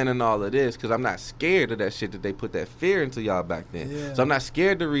know what I'm saying? And all of this, because I'm not scared of that shit that they put that fear into y'all back then. Yeah. So I'm not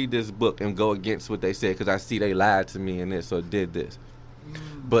scared to read this book and go against what they said because I see they lied to me and this or did this.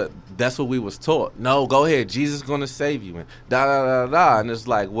 But that's what we was taught. No, go ahead. Jesus is going to save you. And And it's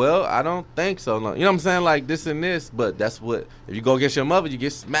like, well, I don't think so. No. You know what I'm saying? Like, this and this. But that's what, if you go against your mother, you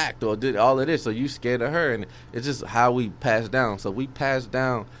get smacked or did all of this. So you scared of her. And it's just how we pass down. So we pass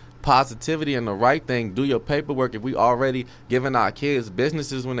down positivity and the right thing. Do your paperwork. If we already giving our kids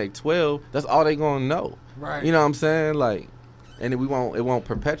businesses when they 12, that's all they going to know. Right. You know what I'm saying? Like, and it won't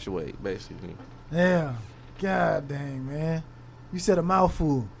perpetuate, basically. Yeah. God dang, man. You said a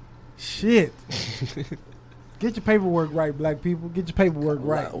mouthful. Shit. Get your paperwork right, black people. Get your paperwork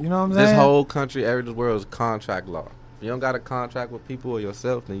right. You know what I'm saying? This whole country, the world is contract law. If you don't got a contract with people or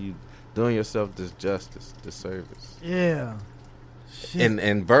yourself, then you doing yourself disservice. Yeah. Shit.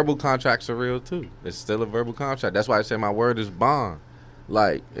 And verbal contracts are real too. It's still a verbal contract. That's why I say my word is bond.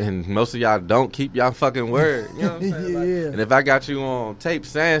 Like, and most of y'all don't keep y'all fucking word. You know what I'm saying? Yeah. Like, and if I got you on tape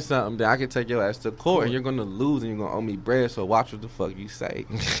saying something, then I can take your ass to court and you're going to lose and you're going to owe me bread, so watch what the fuck you say.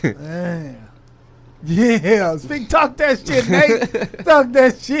 Man. Yeah. Talk that shit, Nate. Talk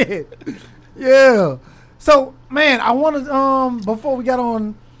that shit. Yeah. So, man, I want to, before we got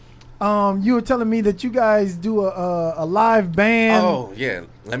on, you were telling me that you guys do a live band. Oh, yeah.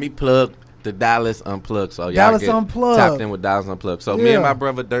 let me plug the Dallas Unplugged. So y'all Dallas get Unplugged. tapped in with Dallas Unplugged. So me and my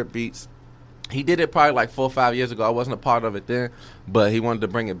brother Dirt Beats, he did it probably like 4 or 5 years ago. I wasn't a part of it then, but he wanted to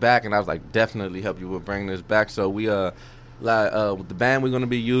bring it back, and I was like, definitely help you with bringing this back. So we the band we're gonna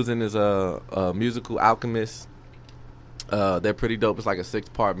be using is Musical Alchemist. They're pretty dope. It's like a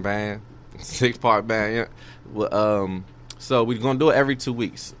 6-part band. 6-part band. Yeah. Well, so we're gonna do it every 2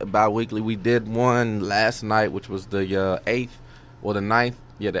 weeks, bi-weekly. We did one last night, which was the 8th or the 9th.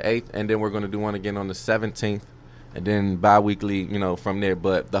 Yeah, the 8th, and then we're gonna do one again on the 17th. And then bi-weekly, from there.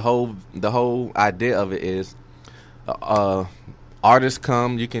 But the whole idea of it is artists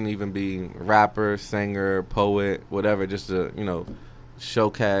come. You can even be rapper, singer, poet, whatever, just to,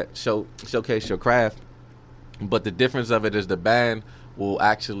 showcase your craft. But the difference of it is the band will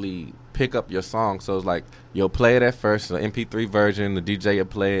actually pick up your song. So it's like you'll play it at first, the MP3 version, the DJ will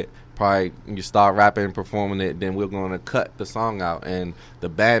play it. Probably you start rapping and performing it, then we're going to cut the song out. And the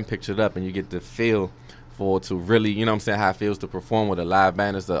band picks it up, and you get to feel to really, how it feels to perform with a live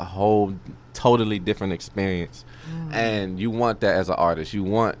band. Is a whole totally different experience. And you want that as an artist. You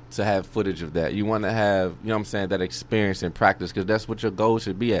want to have footage of that. You want to have, that experience and practice, because that's what your goal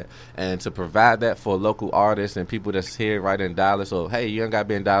should be at. And to provide that for local artists and people that's here right in Dallas, or hey, you ain't got to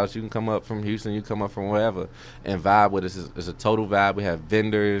be in Dallas, you can come up from Houston, you come up from wherever and vibe with us. It's a total vibe. We have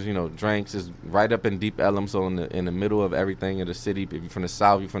vendors, drinks. It's right up in Deep Ellum, so in the middle of everything in the city. If you're from the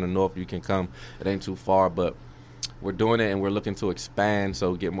south, you're from the north, you can come. It ain't too far, but we're doing it, and we're looking to expand,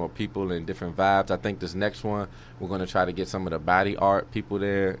 so get more people and different vibes. I think this next one, we're going to try to get some of the body art people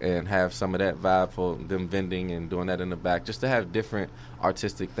there and have some of that vibe for them vending and doing that in the back, just to have different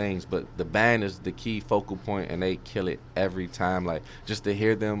artistic things. But the band is the key focal point, and they kill it every time. Like, just to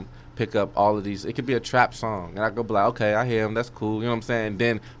hear them pick up all of these. It could be a trap song, and I go be like, okay, I hear him, that's cool, you know what I'm saying? And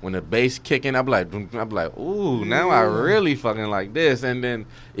then when the bass kicking, I'm like, ooh, now I really fucking like this. And then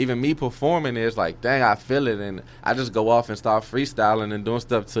even me performing is like, dang, I feel it, and I just go off and start freestyling and doing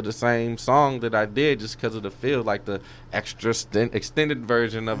stuff to the same song that I did, just because of the feel, like the extra extended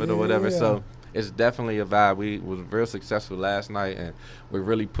version of it or whatever. So it's definitely a vibe. We was real successful last night, and we're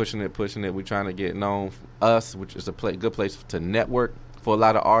really pushing it. We're trying to get known, us, which is a good place to network for a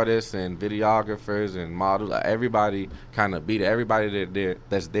lot of artists and videographers and models. Everybody kind of beat it. Everybody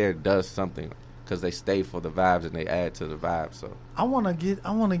that's there does something, because they stay for the vibes and they add to the vibe. So I want to get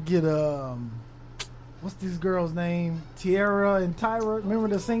what's this girl's name? Tiara and Tyra. Remember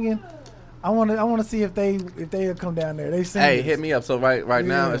the singing? I want to see if they'll come down there. They sing. Hey, hit me up. So right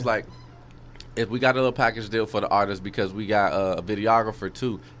now it's like, if we got a little package deal for the artists, because we got a videographer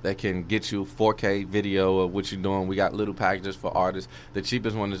too that can get you 4K video of what you're doing. We got little packages for artists. The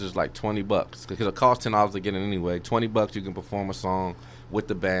cheapest one is just like $20, because it costs $10 to get in anyway. $20 you can perform a song with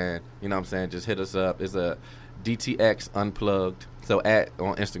the band. You know what I'm saying? Just hit us up. It's a DTX Unplugged. So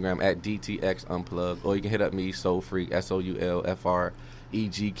on Instagram at DTX Unplugged, or you can hit up me, Soul Freak, SOULFREGQ,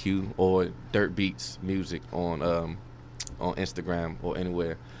 or Dirt Beats Music on Instagram or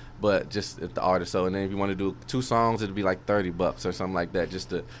anywhere. But just at the artist. So, and then if you want to do 2 songs, it'd be like $30 or something like that, just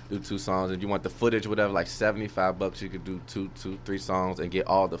to do 2 songs. If you want the footage, whatever, like $75, you could do 3 songs and get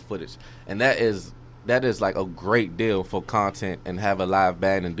all the footage. And that is like a great deal for content, and have a live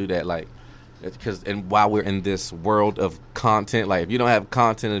band and do that, like, because while we're in this world of content, like, if you don't have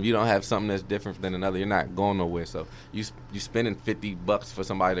content, if you don't have something that's different than another, you're not going nowhere. So you spending $50 for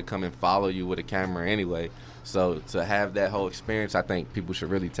somebody to come and follow you with a camera anyway. So to have that whole experience, I think people should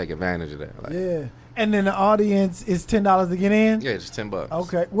really take advantage of that. Like, yeah. And then the audience is $10 to get in? Yeah, just $10.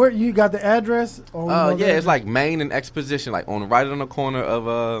 Okay. Where you got the address? Or yeah, it's like Main and Exposition, like right on the corner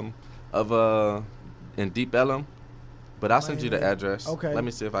of in Deep Ellum. But I'll send you the address. Okay. Let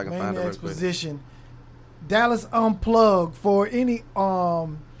me see if I can find it real quick. Exposition. Dallas Unplugged, for any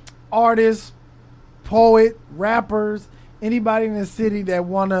artists, poet, rappers, anybody in the city that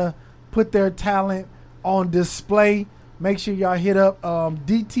want to put their talent on display. Make sure y'all hit up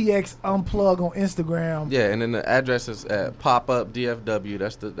DTX Unplug on Instagram. Yeah, and then the address is at Pop-Up DFW.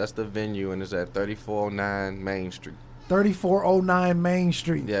 That's the venue, and it's at 3409 Main Street. 3409 Main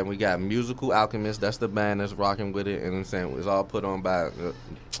Street. Yeah, and we got Musical Alchemist. That's the band that's rocking with it, and I'm saying it's all put on by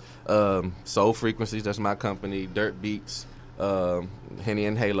Soul Frequencies. That's my company. Dirt Beats, Henny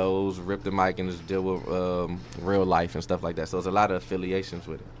and Halos, Rip the Mic, and just deal with real life and stuff like that. So there's a lot of affiliations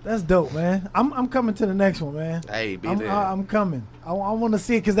with it. That's dope, man. I'm coming to the next one, man. Hey, be there. I'm coming. I want to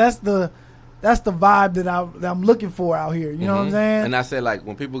see it, because that's the vibe that I'm looking for out here. You know what I'm saying? And I said, like,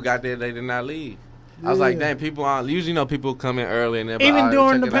 when people got there, they did not leave. I was like, dang, people aren't. Usually, people come in early and they're even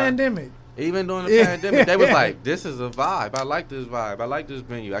during the pandemic. Even during the pandemic, they was like, "This is a vibe. I like this vibe. I like this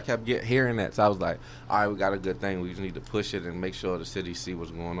venue." I kept hearing that, so I was like, "All right, we got a good thing. We just need to push it and make sure the city see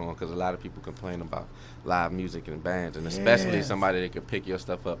what's going on." Because a lot of people complain about live music and bands, and especially somebody that can pick your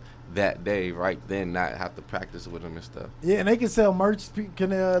stuff up that day, right then, not have to practice with them and stuff. Yeah, and they can sell merch.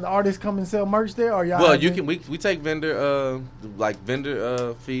 Can the artists come and sell merch there, or y'all? Well, you can. We take vendor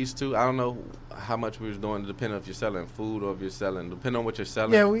fees too. I don't know how much we was doing, depending if you're selling food or if you're selling, depending on what you're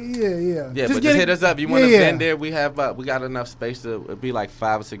selling. Yeah. Yeah, just hit us up. You want to vend there? We have we got enough space to be like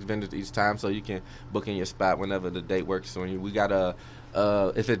 5 or 6 vendors each time, so you can book in your spot whenever the date works on you. We got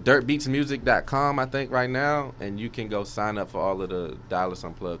if it's dirtbeatsmusic.com, I think right now, and you can go sign up for all of the Dallas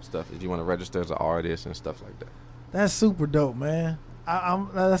Unplugged stuff if you want to register as an artist and stuff like that. That's super dope, man.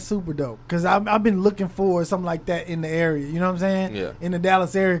 That's super dope because I've been looking for something like that in the area. You know what I'm saying? Yeah. In the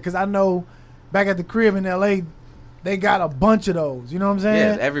Dallas area, because I know back at the crib in L.A., they got a bunch of those. You know what I'm saying?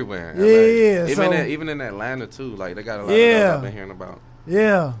 Yeah, it's everywhere. Yeah. Even in Atlanta too. Like they got a lot of those I've been hearing about.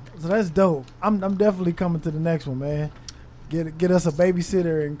 Yeah. So that's dope. I'm definitely coming to the next one, man. Get us a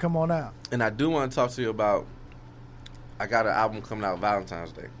babysitter and come on out. And I do want to talk to you about. I got an album coming out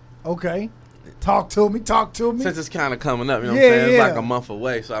Valentine's Day. Okay. Talk to me. Since it's kind of coming up, you know what I'm saying? It's like a month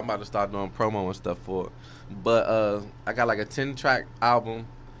away, so I'm about to start doing promo and stuff for it. But I got like a 10-track album.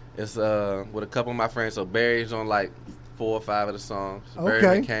 It's with a couple of my friends. So Barry's on like 4 or 5 of the songs. Okay.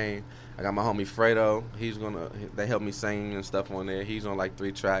 Barry McCain. I got my homie Fredo. They help me sing and stuff on there. He's on like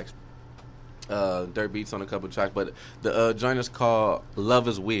 3 tracks. Dirt Beats on a couple tracks. But the joint is called Love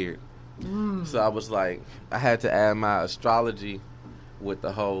Is Weird. So I was like, I had to add my astrology with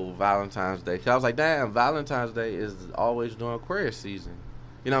the whole Valentine's Day. 'Cause I was like, damn, Valentine's Day is always during Aquarius season.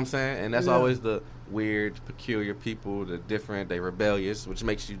 You know what I'm saying? And that's always the weird, peculiar people, the different, they rebellious, which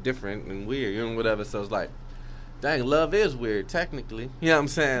makes you different and weird, you know, whatever. So it's like, dang, love is weird, technically. You know what I'm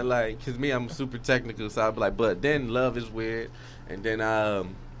saying? Like, because me, I'm super technical, so I'd be like, but then love is weird. And then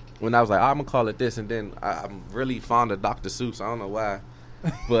when I was like, I'm going to call it this, and then I'm really fond of Dr. Seuss. I don't know why.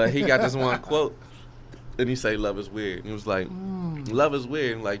 But he got this one quote, and he say, love is weird. And he was like, love is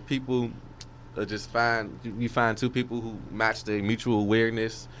weird. And like, people just you find 2 people who match their mutual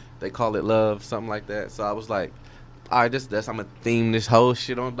weirdness. They call it love, something like that. So I was like, all right, I'm going to theme this whole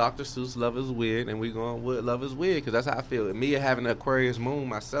shit on Dr. Seuss, Love is Weird, and we going with Love is Weird, because that's how I feel. And me having an Aquarius moon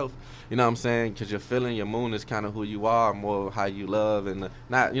myself, you know what I'm saying, because you're feeling your moon is kind of who you are, more how you love, and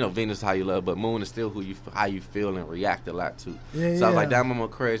not, you know, Venus is how you love, but moon is still how you feel and react a lot to. So I was like, damn, I'm an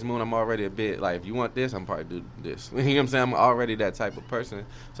Aquarius moon, I'm already a bit, like, if you want this, I'm probably do this. You know what I'm saying? I'm already that type of person.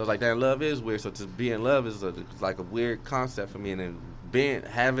 So I was like, damn, love is weird. So to be in love is like a weird concept for me, and then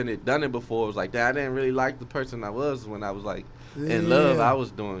having it done it before, it was like, I didn't really like the person I was when I was like in love. I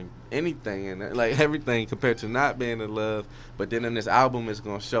was doing anything and like everything compared to not being in love. But then in this album, it's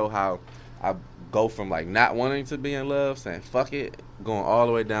gonna show how I go from like not wanting to be in love, saying fuck it, going all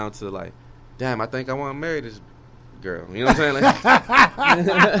the way down to like, damn, I think I want to marry this girl. You know what I'm saying?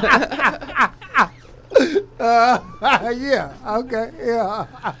 Like, yeah. Okay. Yeah.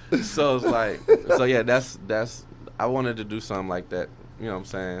 So it's like, that's. I wanted to do something like that. You know what I'm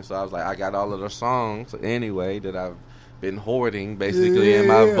saying? So I was like, I got all of the songs anyway that I've been hoarding basically in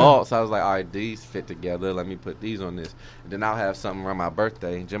my vault. So I was like, all right, these fit together. Let me put these on this. And then I'll have something around my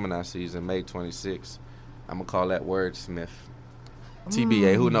birthday, Gemini season, May 26th. I'm going to call that Wordsmith.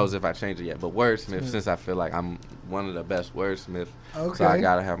 TBA, who knows if I change it yet. But Wordsmith, since I feel like I'm one of the best wordsmiths. Okay. So I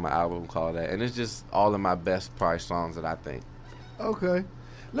got to have my album called that. And it's just all of my best price songs that I think. Okay.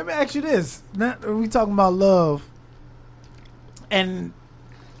 Let me ask you this. Now, we talking about love. And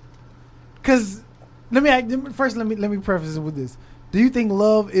because let me preface it with this. Do you think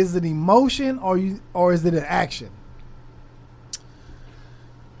love is an emotion or is it an action?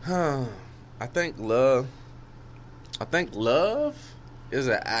 I think love is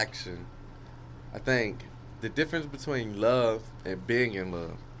an action. I think the difference between love and being in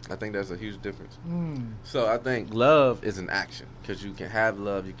love, I think there's a huge difference. So I think love is an action because you can have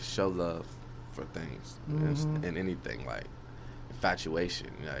love, you can show love for things and anything like infatuation,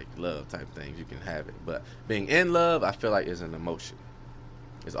 like love type things, you can have it. But being in love, I feel like is an emotion.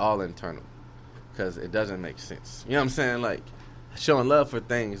 It's all internal because it doesn't make sense. You know what I'm saying? Like showing love for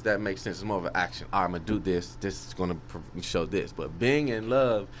things that make sense is more of an action. All right, I'm gonna do this. This is gonna show this. But being in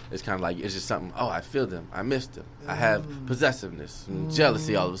love is kind of like it's just something. Oh, I feel them. I miss them. I have possessiveness and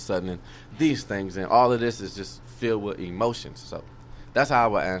jealousy all of a sudden, and these things, and all of this is just filled with emotions. So that's how I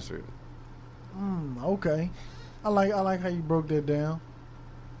would answer it. Okay. I like how you broke that down.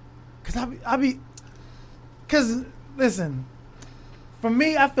 Cause listen, for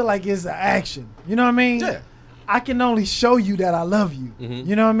me, I feel like it's an action. You know what I mean? Yeah. I can only show you that I love you. Mm-hmm.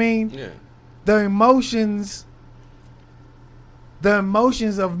 You know what I mean? Yeah. The emotions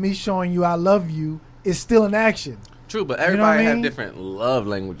of me showing you I love you is still an action. True, but everybody I have mean? different love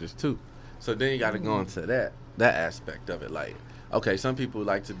languages too. So then you got to go into that aspect of it. Like, okay, some people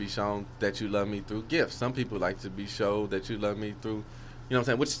like to be shown that you love me through gifts. Some people like to be showed that you love me through, you know what I'm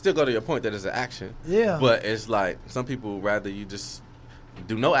saying? Which still go to your point that it's an action. Yeah. But it's like some people rather you just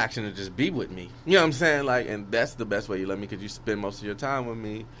do no action and just be with me. You know what I'm saying? Like, and that's the best way you love me because you spend most of your time with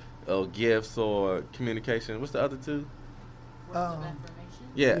me, or gifts or communication. What's the other two?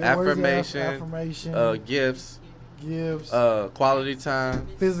 Yeah, affirmation, gifts, quality time,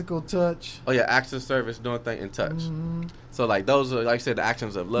 physical touch. Oh yeah, acts of service, doing things, and touch. Mm-hmm. So like those are, like I said, the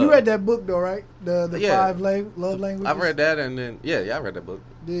actions of love. You read that book though, right? The 5 love languages. I read that, and then I read that book.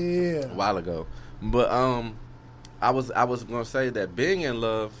 Yeah, a while ago. But I was gonna say that being in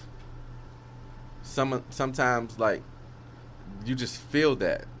love, sometimes like you just feel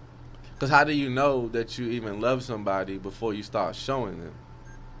that. Because how do you know that you even love somebody before you start showing them?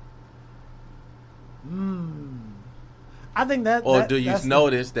 I think that. Or do you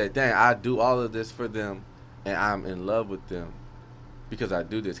notice that, dang, I do all of this for them, and I'm in love with them because I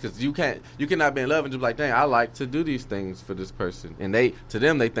do this? Because you cannot be in love and just be like, dang, I like to do these things for this person, and to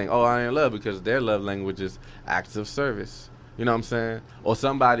them they think, oh, I'm in love because their love language is acts of service. You know what I'm saying? Or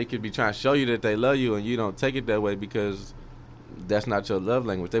somebody could be trying to show you that they love you, and you don't take it that way because that's not your love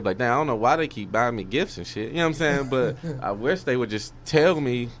language. They be like, damn, I don't know why they keep buying me gifts and shit. You know what I'm saying? But I wish they would just tell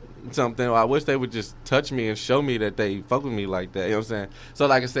me something, or I wish they would just touch me and show me that they fuck with me like that. You know what I'm saying? So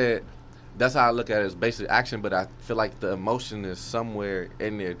like I said, that's how I look at it, as basically action, but I feel like the emotion is somewhere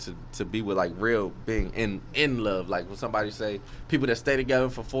in there to be with like real being in love. Like when somebody say people that stay together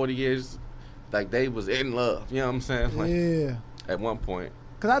for 40 years, like they was in love. You know what I'm saying? Like, yeah. At one point.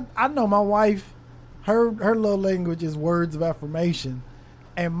 Because I know my wife, her love language is words of affirmation,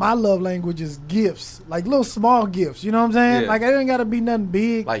 and my love language is gifts, like little small gifts. You know what I'm saying? Yeah. Like it ain't got to be nothing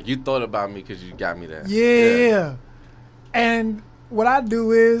big. Like you thought about me because you got me that. Yeah. And what I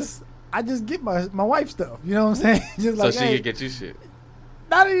do is I just get my wife stuff. You know what I'm saying? Just so like, she can get you shit.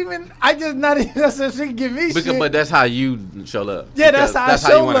 Not even. So she can give me shit. But that's how you show love. Yeah, that's how I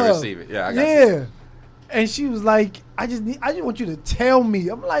show you want to love. receive it. Yeah, I got you. And she was like, I just want you to tell me.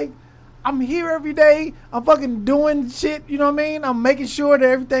 I'm like, I'm here every day. I'm fucking doing shit. You know what I mean? I'm making sure that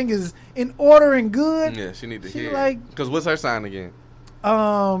everything is in order and good. Yeah, she need to hear. Like, because what's her sign again?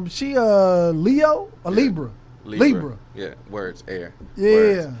 She Leo, Libra. Libra. Yeah, words, air. Yeah.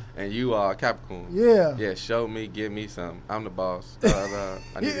 Words. And you are Capricorn. Yeah. Yeah, show me, give me some. I'm the boss.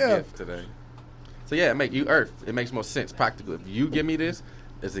 I need a gift today. So yeah, you Earth. It makes more sense practically. If you give me this,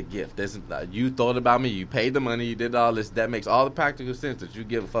 it's a gift. You thought about me. You paid the money. You did all this. That makes all the practical sense that you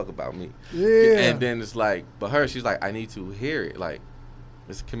give a fuck about me. Yeah. And then it's like, but she's like, I need to hear it. Like,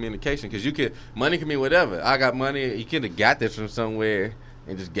 it's communication. Because money can mean whatever. I got money. You could have got this from somewhere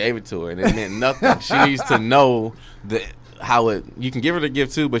and just gave it to her, and it meant nothing. She needs to know you can give her the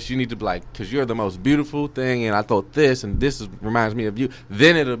gift too, but she needs to be like, because you're the most beautiful thing, and I thought this, and this reminds me of you.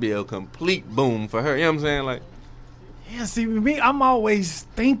 Then it'll be a complete boom for her. You know what I'm saying? Like, yeah, see, with me, I'm always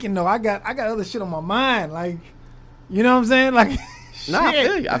thinking though. I got other shit on my mind, like, you know what I'm saying? Like, nah,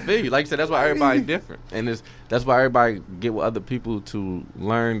 I feel you. Like I said, that's why everybody's different, and that's why everybody get with other people to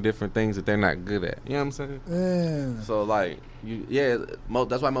learn different things that they're not good at. You know what I'm saying? Yeah. So like,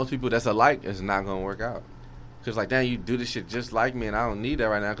 that's why most people that's alike is not gonna work out. Cause like, damn, you do this shit just like me, and I don't need that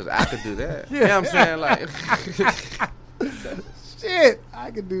right now because I could do that. You know what I'm saying? Like, shit,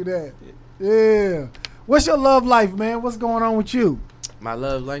 I could do that. Yeah. What's your love life, man? What's going on with you? My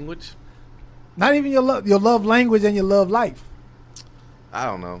love language? Not even your love language and your love life. I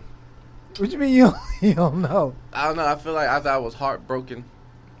don't know. What you mean you don't know? I don't know. I feel like after I was heartbroken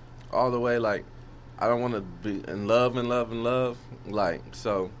all the way, like, I don't want to be in love. Like,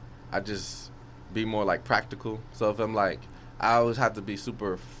 so I just be more like practical. So if I'm like, I always have to be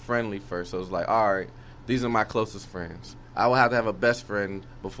super friendly first. So it's like, all right, these are my closest friends. I will have to have a best friend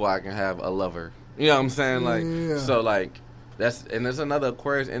before I can have a lover. You know what I'm saying? Like, yeah. So like, there's another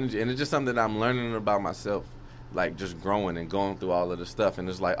Aquarius energy, and it's just something that I'm learning about myself, like just growing and going through all of this stuff. And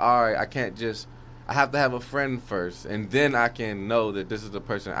it's like, all right, I have to have a friend first, and then I can know that this is the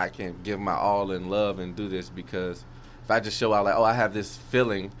person I can give my all in love and do this. Because if I just show out like, oh, I have this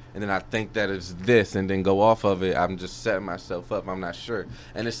feeling, and then I think that it's this, and then go off of it, I'm just setting myself up. I'm not sure.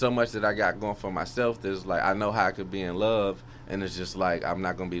 And it's so much that I got going for myself. There's like, I know how I could be in love, and it's just like, I'm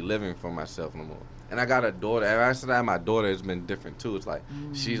not going to be living for myself no more. And I got a daughter. And I said that my daughter has been different too. It's like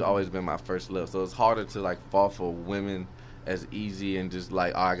she's always been my first love. So it's harder to like fall for women as easy and just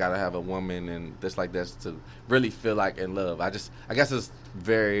like, oh, I gotta have a woman and this like this to really feel like in love. I guess it's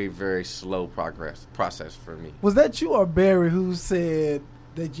very, very slow process for me. Was that you or Barry who said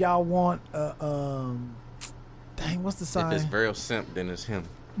that y'all want dang, what's the sign? If it's real simp, then it's him.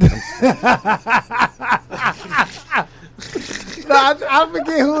 No, I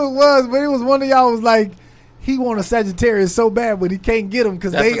forget who it was, but it was one of y'all was like, he want a Sagittarius so bad, but he can't get them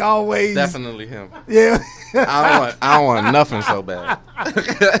because they always definitely him. Yeah, I don't want nothing so bad.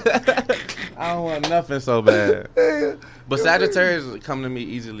 I don't want nothing so bad. But Sagittarius come to me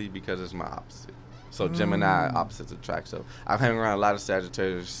easily because it's my opposite. So Gemini opposites attract. So I've hung around a lot of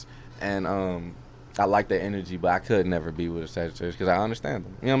Sagittarius, and I like their energy, but I could never be with a Sagittarius because I understand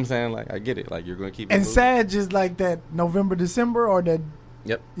them. You know what I'm saying? Like I get it. Like you're gonna keep. And Sag is like that November, December, or that.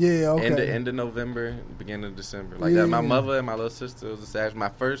 Yep. Yeah. Okay. End of November, beginning of December. Like that. My mother and my little sister was a Sag. My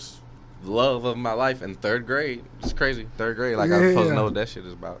first love of my life in third grade. It's crazy. Third grade. Like I'm supposed to know what that shit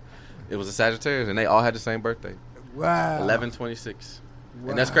is about. It was a Sagittarius, and they all had the same birthday. Wow. 11/26. Wow.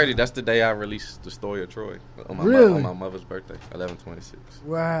 And that's crazy. That's the day I released the story of Troy on my mother's birthday, 11/26.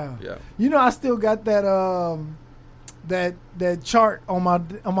 Wow. Yeah. You know, I still got that that chart on my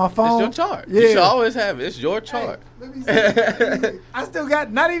phone. It's your chart. Yeah. You should always have it. It's your chart. Hey, let me see. I still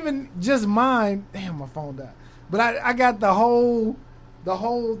got not even just mine. Damn, my phone died. But I got the whole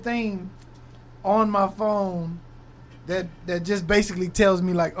thing on my phone that just basically tells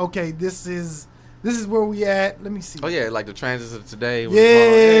me like, okay, this is where we at. Let me see. Oh yeah, like the transits of today.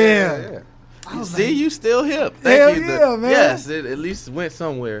 Yeah. You see, like, you still hip. Hell you. Yeah, man. Yes, it at least went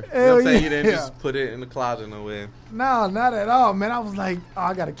somewhere. You know what I'm saying? You didn't just put it in the closet nowhere. No, not at all, man. I was like, oh,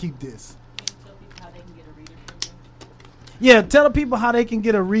 I got to keep this. Yeah, tell the people how they can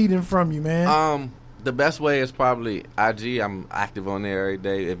get a reading from you, man. The best way is probably IG. I'm active on there every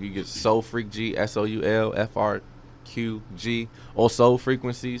day. If you get Soul Freak G, SOULFRQG, or Soul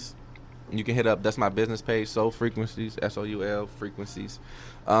Frequencies, you can hit up. That's my business page, Soul Frequencies, SOUL Frequencies.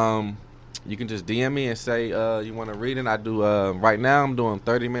 You can just DM me and say you want a reading. I do right now. I'm doing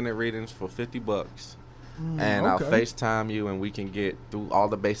 30-minute readings for $50, and I'll FaceTime you, and we can get through all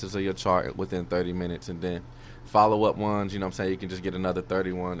the bases of your chart within 30 minutes, and then follow-up ones. You know what I'm saying? You can just get another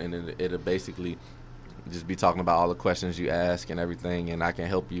 31, and it'll basically just be talking about all the questions you ask and everything, and I can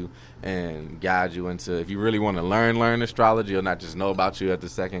help you and guide you into, if you really want to learn astrology or not just know about you at the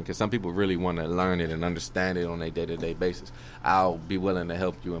second, because some people really want to learn it and understand it on a day-to-day basis. I'll be willing to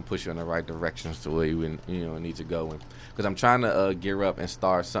help you and push you in the right directions to where you need to go. Because I'm trying to gear up and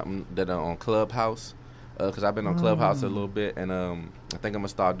start something that on Clubhouse, because I've been on Clubhouse a little bit, and I think I'm gonna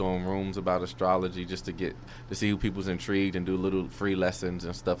start doing rooms about astrology just to see who people's intrigued and do little free lessons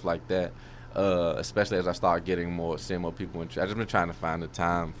and stuff like that. Especially as I start seeing more people. I just been trying to find the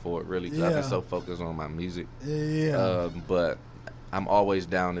time for it, really, because I've been so focused on my music. Yeah. But I'm always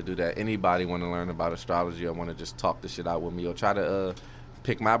down to do that. Anybody want to learn about astrology or want to just talk the shit out with me or try to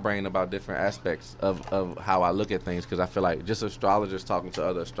pick my brain about different aspects of how I look at things, because I feel like just astrologers talking to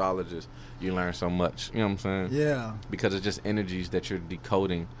other astrologers, you learn so much. You know what I'm saying? Yeah. Because it's just energies that you're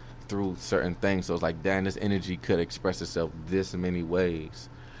decoding through certain things. So it's like, damn, this energy could express itself this many ways.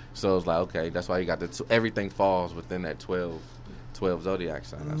 So it's like, okay, that's why you got everything falls within that 12 zodiac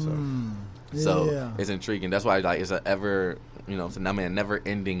sign. So it's intriguing. That's why like it's a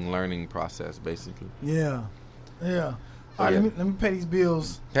never-ending learning process, basically. Yeah. All right, let me pay these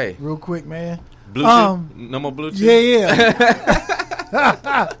bills. Hey, real quick, man. Bluetooth? No more Bluetooth? Yeah.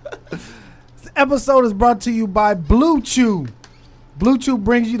 This episode is brought to you by Blue Chew. Blue Chew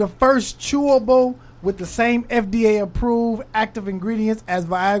brings you the first chewable with the same FDA-approved active ingredients as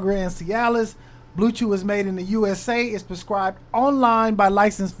Viagra and Cialis. Blue Chew is made in the USA. It's prescribed online by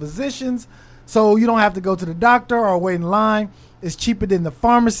licensed physicians, so you don't have to go to the doctor or wait in line. It's cheaper than the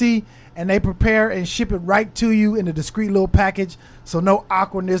pharmacy, and they prepare and ship it right to you in a discreet little package, so no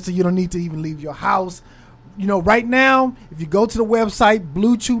awkwardness, so you don't need to even leave your house. You know, right now, if you go to the website,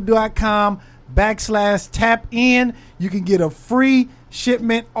 bluechew.com/tap in, you can get a free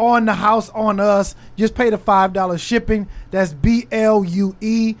shipment on the house on us. Just pay the $5 shipping. That's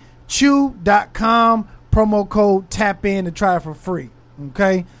BLUE chew.com, promo code tap in to try it for free.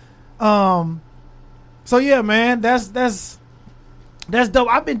 Okay. So yeah, man, that's dope.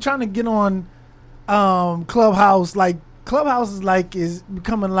 I've been trying to get on Clubhouse. Like Clubhouse is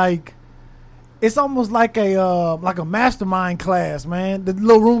becoming like it's almost like a mastermind class, man. The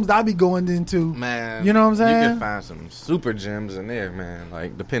little rooms that I be going into, man. You know what I'm saying? You can find some super gems in there, man.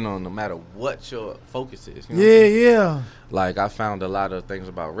 Like depending on no matter what your focus is. You know yeah. Like I found a lot of things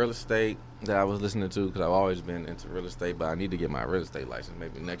about real estate that I was listening to because I've always been into real estate, but I need to get my real estate license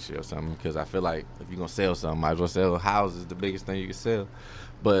maybe next year or something because I feel like if you're gonna sell something, might as well sell houses. The biggest thing you can sell.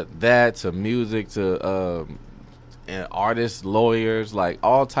 But that to music to and artists, lawyers, like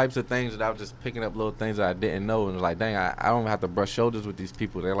all types of things that I was just picking up little things that I didn't know and was like, dang, I don't have to brush shoulders with these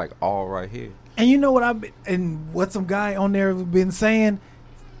people. They're like all right here. And you know what what some guy on there has been saying?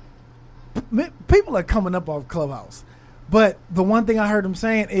 People are coming up off Clubhouse. But the one thing I heard him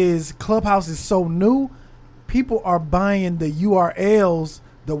saying is Clubhouse is so new, people are buying the URLs,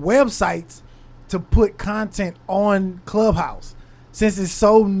 the websites, to put content on Clubhouse. Since it's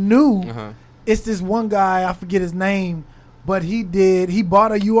so new, it's this one guy, I forget his name, but he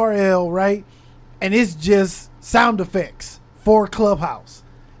bought a URL, right? And it's just sound effects for Clubhouse.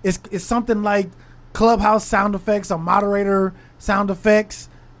 It's something like Clubhouse sound effects or moderator sound effects,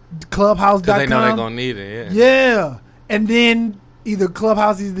 Clubhouse.com. Because they know they're going to need it, Yeah. And then either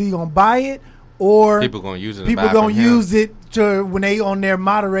Clubhouse is either going to buy it or people going to use it. People going to use it to when they on there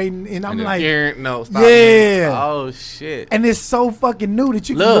moderating. And I'm like, stop. Yeah. Oh, shit. And it's so fucking new that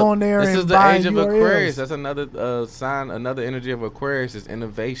you can go on there and buy this is the age of URLs. Aquarius. That's another sign, another energy of Aquarius is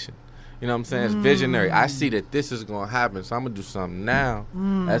innovation. You know what I'm saying? It's visionary. I see that this is going to happen, so I'm going to do something now.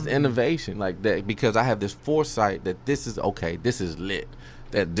 That's innovation like that because I have this foresight that this is okay, this is lit.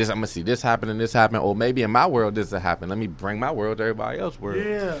 That this I'm gonna see this happen and this happen, or maybe in my world this will happen. Let me bring my world to everybody else's world.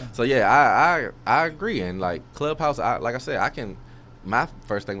 Yeah. So yeah, I agree. And like Clubhouse, like I said, my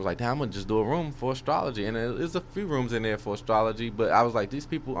first thing was like, damn, I'm gonna just do a room for astrology, and there's a few rooms in there for astrology. But I was like, these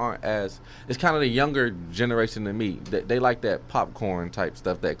people aren't as. It's kind of the younger generation than me. They like that popcorn type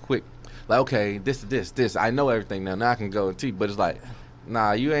stuff, that quick. Like okay, this. I know everything now. Now I can go and teach. But it's like.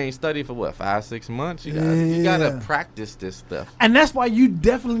 Nah, you ain't studied for what, 5-6 months? You gotta practice this stuff. And that's why you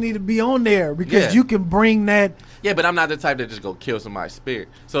definitely need to be on there because you can bring that. Yeah, but I'm not the type that just go kill somebody's spirit.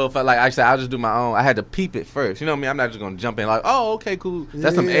 So if I said I'll just do my own, I had to peep it first. You know what I mean? I'm not just gonna jump in like, oh, okay, cool.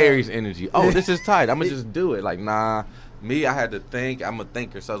 That's some Aries energy. Oh, this is tight. I'm gonna just do it. Like, nah. Me, I had to think. I'm a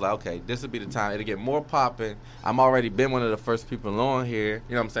thinker, so I was like, okay, this will be the time. It'll get more popping. I'm already been one of the first people on here.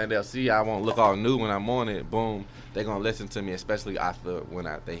 You know what I'm saying? They'll see I won't look all new when I'm on it. Boom. They're going to listen to me, especially after when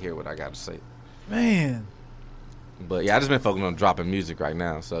they hear what I got to say. Man. But, yeah, I just been focusing on dropping music right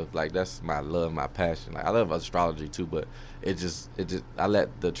now. So, like, that's my love, my passion. Like, I love astrology, too, but it just I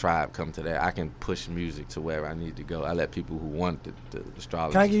let the tribe come to that. I can push music to wherever I need to go. I let people who want the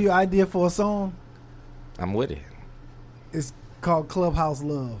astrology. Can I give you an idea for a song? I'm with it. It's called Clubhouse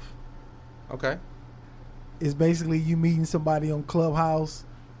Love. Okay. It's basically you meeting somebody on Clubhouse,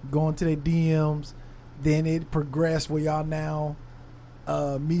 going to their DMs, then it progressed where y'all now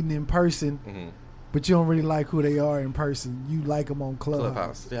meeting in person, but you don't really like who they are in person. You like them on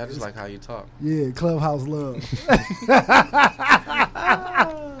Clubhouse. Yeah, I just like how you talk. Yeah, Clubhouse Love.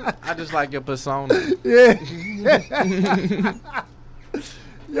 I just like your persona. Yeah.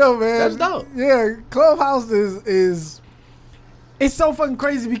 Yo, man. That's dope. Yeah, Clubhouse is it's so fucking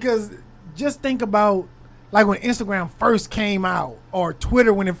crazy because just think about like when Instagram first came out or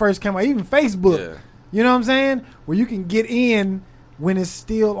Twitter when it first came out, even Facebook. Yeah. You know what I'm saying? Where you can get in when it's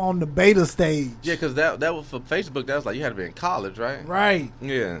still on the beta stage. Yeah, because that was for Facebook. That was like you had to be in college, right? Right.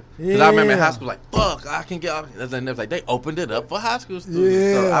 Yeah. Because I remember in high school, like, fuck, I can get. And then it was like they opened it up for high school students.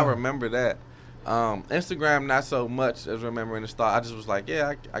 Yeah. So I remember that. Instagram, not so much as remembering the start. I just was like,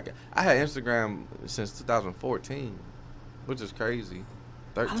 yeah, I had Instagram since 2014, which is crazy.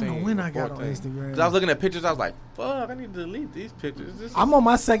 13. I don't know when I got 14. on Instagram. Because I was looking at pictures, I was like, fuck, I need to delete these pictures. I'm on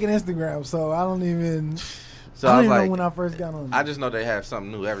my second Instagram, so I don't even. So I don't was even like, know when I first got on. I just know they have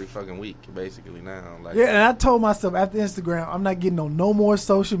something new every fucking week, basically now. Like, yeah, and I told myself after Instagram, I'm not getting on no more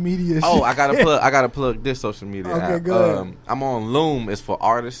social media. Oh, shit. I gotta plug this social media. Okay, app. go ahead. I'm on Loom. It's for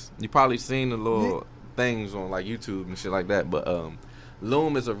artists. You probably seen the little things on like YouTube and shit like that. But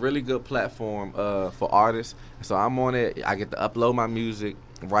Loom is a really good platform for artists. So I'm on it. I get to upload my music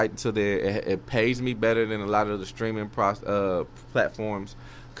right to there. It pays me better than a lot of the streaming platforms.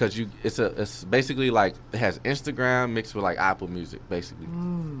 Because it's basically like it has Instagram mixed with like Apple Music basically.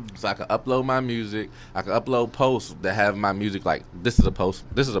 So I can upload my music. I can upload posts that have my music like this is a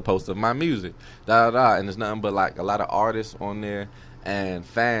post of my music, and there's nothing but like a lot of artists on there and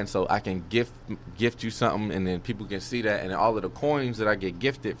fans. So I can gift you something, and then people can see that, and then all of the coins that I get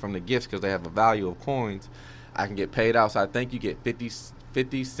gifted from the gifts because they have a value of coins, I can get paid out. So I think you get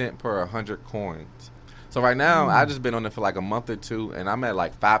 50 cents per 100 coins. So right now, I just been on it for like a month or two, and I'm at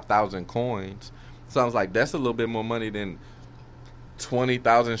like 5,000 coins. So I was like, that's a little bit more money than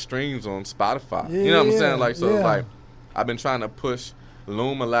 20,000 streams on Spotify. Yeah, you know what I'm saying? Like, so yeah. like, I've been trying to push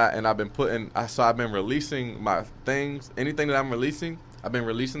Loom a lot, and I've been I've been releasing my things. Anything that I'm releasing, I've been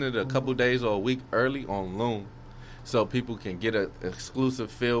releasing it a couple days or a week early on Loom. So people can get an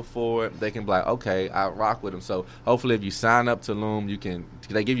exclusive feel for it. They can be like, okay, I rock with them. So hopefully if you sign up to Loom,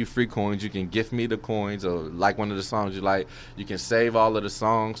 they give you free coins. You can gift me the coins or like one of the songs you like. You can save all of the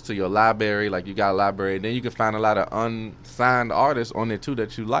songs to your library, like you got a library. Then you can find a lot of unsigned artists on there too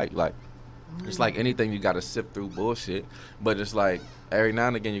that you like. Like, it's like anything, you got to sift through bullshit. But it's like every now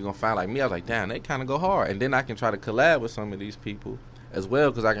and again you're going to find like me. I was like, damn, they kind of go hard. And then I can try to collab with some of these people as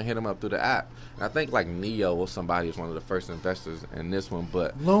well, because I can hit them up through the app. And I think like Neo or somebody is one of the first investors in this one.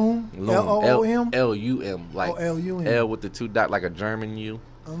 But Loom, L-O-O-M? L-U-M, like L-U-M. L with the 2 dot, like a German U,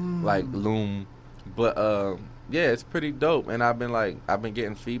 like Loom. But yeah, it's pretty dope. And I've been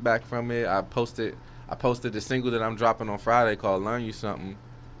getting feedback from it. I posted the single that I'm dropping on Friday called "Learn You Something."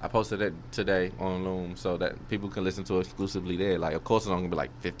 I posted it today on Loom so that people can listen to it exclusively there. Like, of course, it's only going to be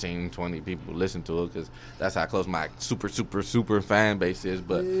like 15, 20 people listen to it because that's how close my super, super, super fan base is.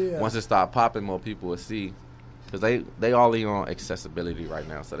 But once it start popping, more people will see. Because they all in on accessibility right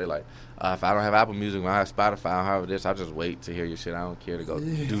now. So they like, if I don't have Apple Music, when I have Spotify, I don't have this, I'll just wait to hear your shit. I don't care to go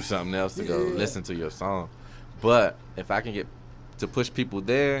do something else to go listen to your song. But if I can get to push people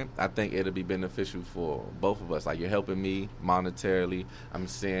there, I think it'll be beneficial for both of us. Like, you're helping me monetarily. I'm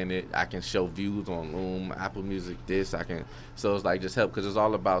seeing it. I can show views on Loom, Apple Music, so it's like just help, because it's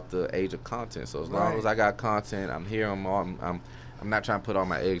all about the age of content. So as long as I got content, I'm here. I'm not trying to put all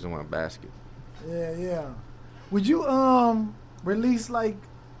my eggs in one basket. Yeah. Would you release like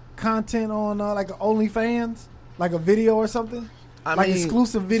content on like OnlyFans, like a video or something? I mean,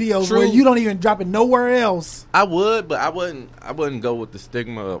 exclusive videos where you don't even drop it nowhere else. I would, but I wouldn't go with the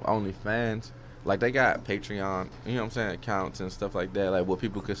stigma of OnlyFans. Like, they got Patreon, you know what I'm saying, accounts and stuff like that, like where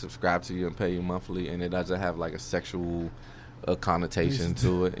people could subscribe to you and pay you monthly, and it doesn't have like a sexual connotation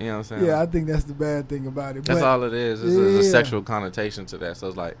to it. You know what I'm saying? Yeah, I think that's the bad thing about it. That's all it is. It's a sexual connotation to that. So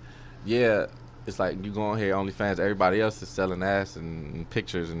it's like, it's like you go on here, OnlyFans, everybody else is selling ass and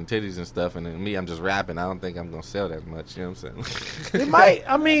pictures and titties and stuff, and then me, I'm just rapping. I don't think I'm going to sell that much, you know what I'm saying? It might,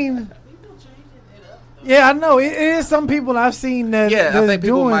 I mean, yeah, I know. It is some people I've seen that. Yeah, I think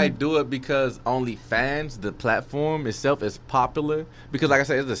people might do it because OnlyFans, the platform itself, is popular. Because, like I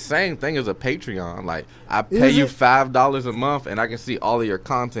said, it's the same thing as a Patreon. Like, I pay you $5 a month, and I can see all of your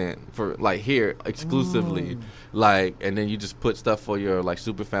content for, like, here exclusively. Like, and then you just put stuff for your, like,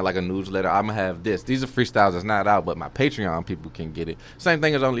 super fan, like a newsletter. I'm going to have this. These are freestyles that's not out, but my Patreon people can get it. Same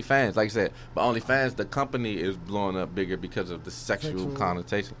thing as OnlyFans. Like I said, but OnlyFans, the company is blowing up bigger because of the sexual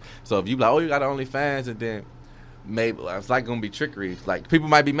connotation. So if you like, oh, you got OnlyFans, and then maybe it's like going to be trickery. Like, people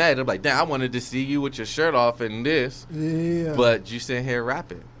might be mad. They're like, damn, I wanted to see you with your shirt off and this. Yeah. But you sitting here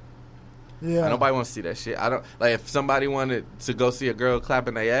rapping. Yeah. Nobody wants to see that shit. I don't like, if somebody wanted to go see a girl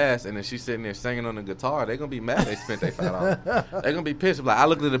clapping their ass and then she's sitting there singing on the guitar, they're gonna be mad they spent their $5. They're gonna be pissed. Like, I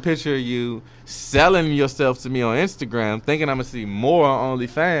looked at a picture of you selling yourself to me on Instagram, thinking I'm gonna see more on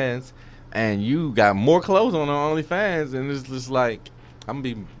OnlyFans, and you got more clothes on OnlyFans, and it's just like, I'm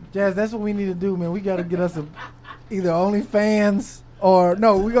gonna be Jazz, that's what we need to do, man. We gotta get us either OnlyFans or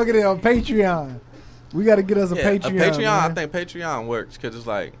no, we gonna get it on Patreon. We gotta get us a Patreon. A Patreon, man. I think Patreon works because it's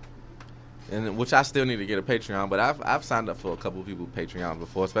like, and which I still need to get a Patreon, but I've signed up for a couple of people Patreons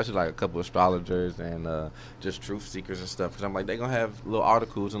before, especially like a couple of astrologers and just truth seekers and stuff. Because I'm like, they gonna have little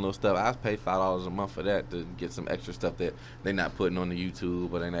articles and little stuff. I pay $5 a month for that to get some extra stuff that they're not putting on the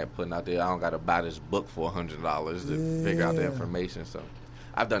YouTube or they're not putting out there. I don't gotta buy this book for $100 to figure out the information. So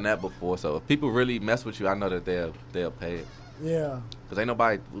I've done that before. So if people really mess with you, I know that they'll pay it. Yeah. Because ain't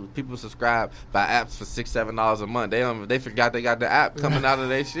nobody, people subscribe by apps for $6-7 a month. They forgot they got the app coming out of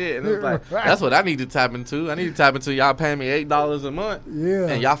their shit. And it's like, that's what I need to tap into. I need to tap into y'all paying me $8 a month. Yeah.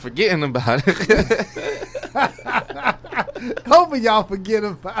 And y'all forgetting about it. Hopefully y'all forget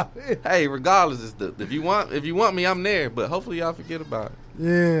about it. Hey, regardless, if you want me, I'm there. But hopefully y'all forget about it.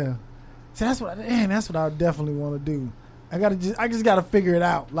 Yeah. See, that's what I definitely want to do. I just gotta figure it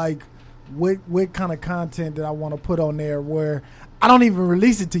out. Like, what kind of content that I want to put on there where I don't even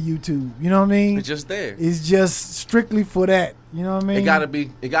release it to YouTube. You know what I mean? It's just there. It's just strictly for that. You know what I mean? It gotta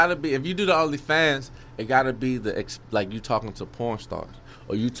be. If you do the OnlyFans, it gotta be like you talking to porn stars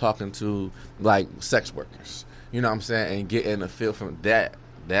or you talking to like sex workers. You know what I'm saying? And getting a feel from that.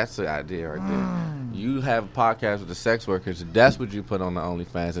 That's the idea right there. You have a podcast with the sex workers. That's what you put on the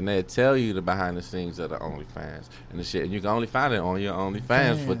OnlyFans, and they tell you the behind the scenes of the OnlyFans and the shit. And you can only find it on your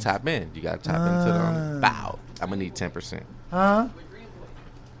OnlyFans for Tap In. You got to tap into the OnlyFans. Bow. I'm gonna need 10%. Huh?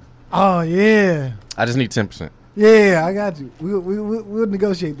 Oh yeah. I just need 10%. Yeah, I got you. We'll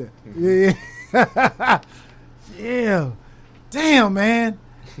negotiate that. Yeah. Yeah. Damn, man.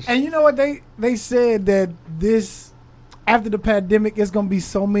 And you know what? They said that this, after the pandemic, it's going to be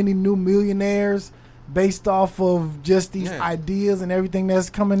so many new millionaires based off of just these ideas and everything that's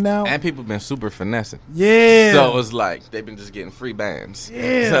coming out. And people been super finessing. Yeah. So it's like they've been just getting free bands.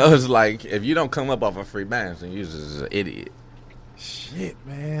 Yeah. So it's like if you don't come up off of free bands, then you're just an idiot. Shit,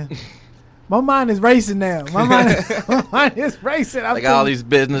 man. My mind is racing now. My mind is racing. Like all these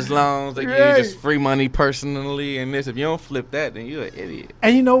business loans, they give you just free money personally and this. If you don't flip that, then you're an idiot.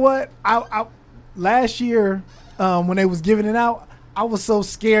 And you know what? I last year when they was giving it out, I was so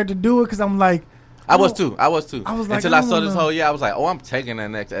scared to do it because I'm like, I was too. I was like, until I saw this whole year, I was like, oh, I'm taking that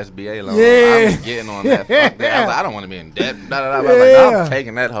next SBA loan. Yeah. I'm getting on that. Fuck that. I was like, I don't want to be in debt. I was like, I'm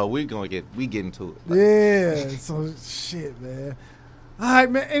taking that hoe. We getting to it. Like, yeah. So shit, man. All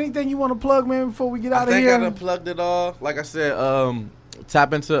right, man. Anything you want to plug, man, before we get out of here? I think I done plugged it all. Like I said,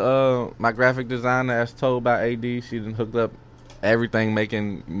 tap into my graphic designer as told by AD. She done hooked up everything,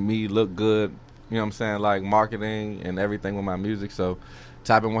 making me look good. You know what I'm saying? Like marketing and everything with my music. So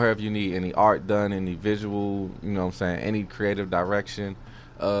tap in with her if you need any art done, any visual, you know what I'm saying, any creative direction.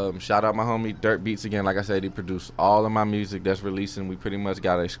 Shout out my homie Dirt Beats again. Like I said, he produced all of my music that's releasing. We pretty much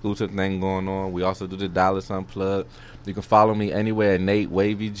got an exclusive thing going on. We also do the Dallas Unplugged. You can follow me anywhere at Nate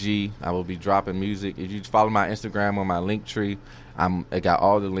Wavy G. I will be dropping music. If you follow my Instagram on my Linktree, I got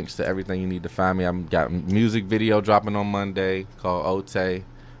all the links to everything you need to find me. I've got music video dropping on Monday called Ote,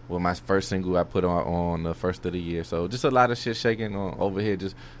 with my first single I put on the first of the year. So just a lot of shit shaking on over here.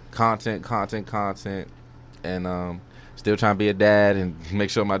 Just content, and still trying to be a dad and make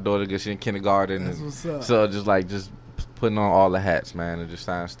sure my daughter gets in kindergarten. That's what's up. So just putting on all the hats, man, and just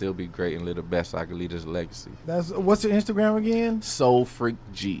trying to still be great and live the best so I can leave this legacy. What's your Instagram again? Soul Freak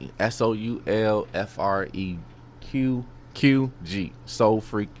G. SoulFreakQG. Soul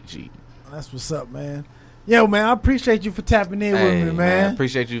Freak G. That's what's up, man. Yo, man, I appreciate you for tapping in with me, man. I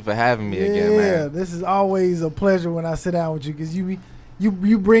appreciate you for having me again, man. Yeah, this is always a pleasure when I sit down with you because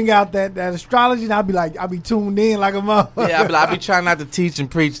you bring out that astrology and I'll be tuned in like a motherfucker. Yeah, I be trying not to teach and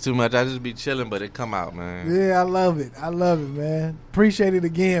preach too much. I just be chilling, but it come out, man. Yeah, I love it, man. Appreciate it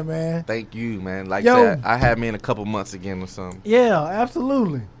again, man. Thank you, man. Like that, I have me in a couple months again or something. Yeah,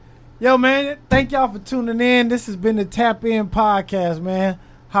 absolutely. Yo, man, thank y'all for tuning in. This has been the Tap In Podcast, man.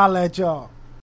 Holla at y'all.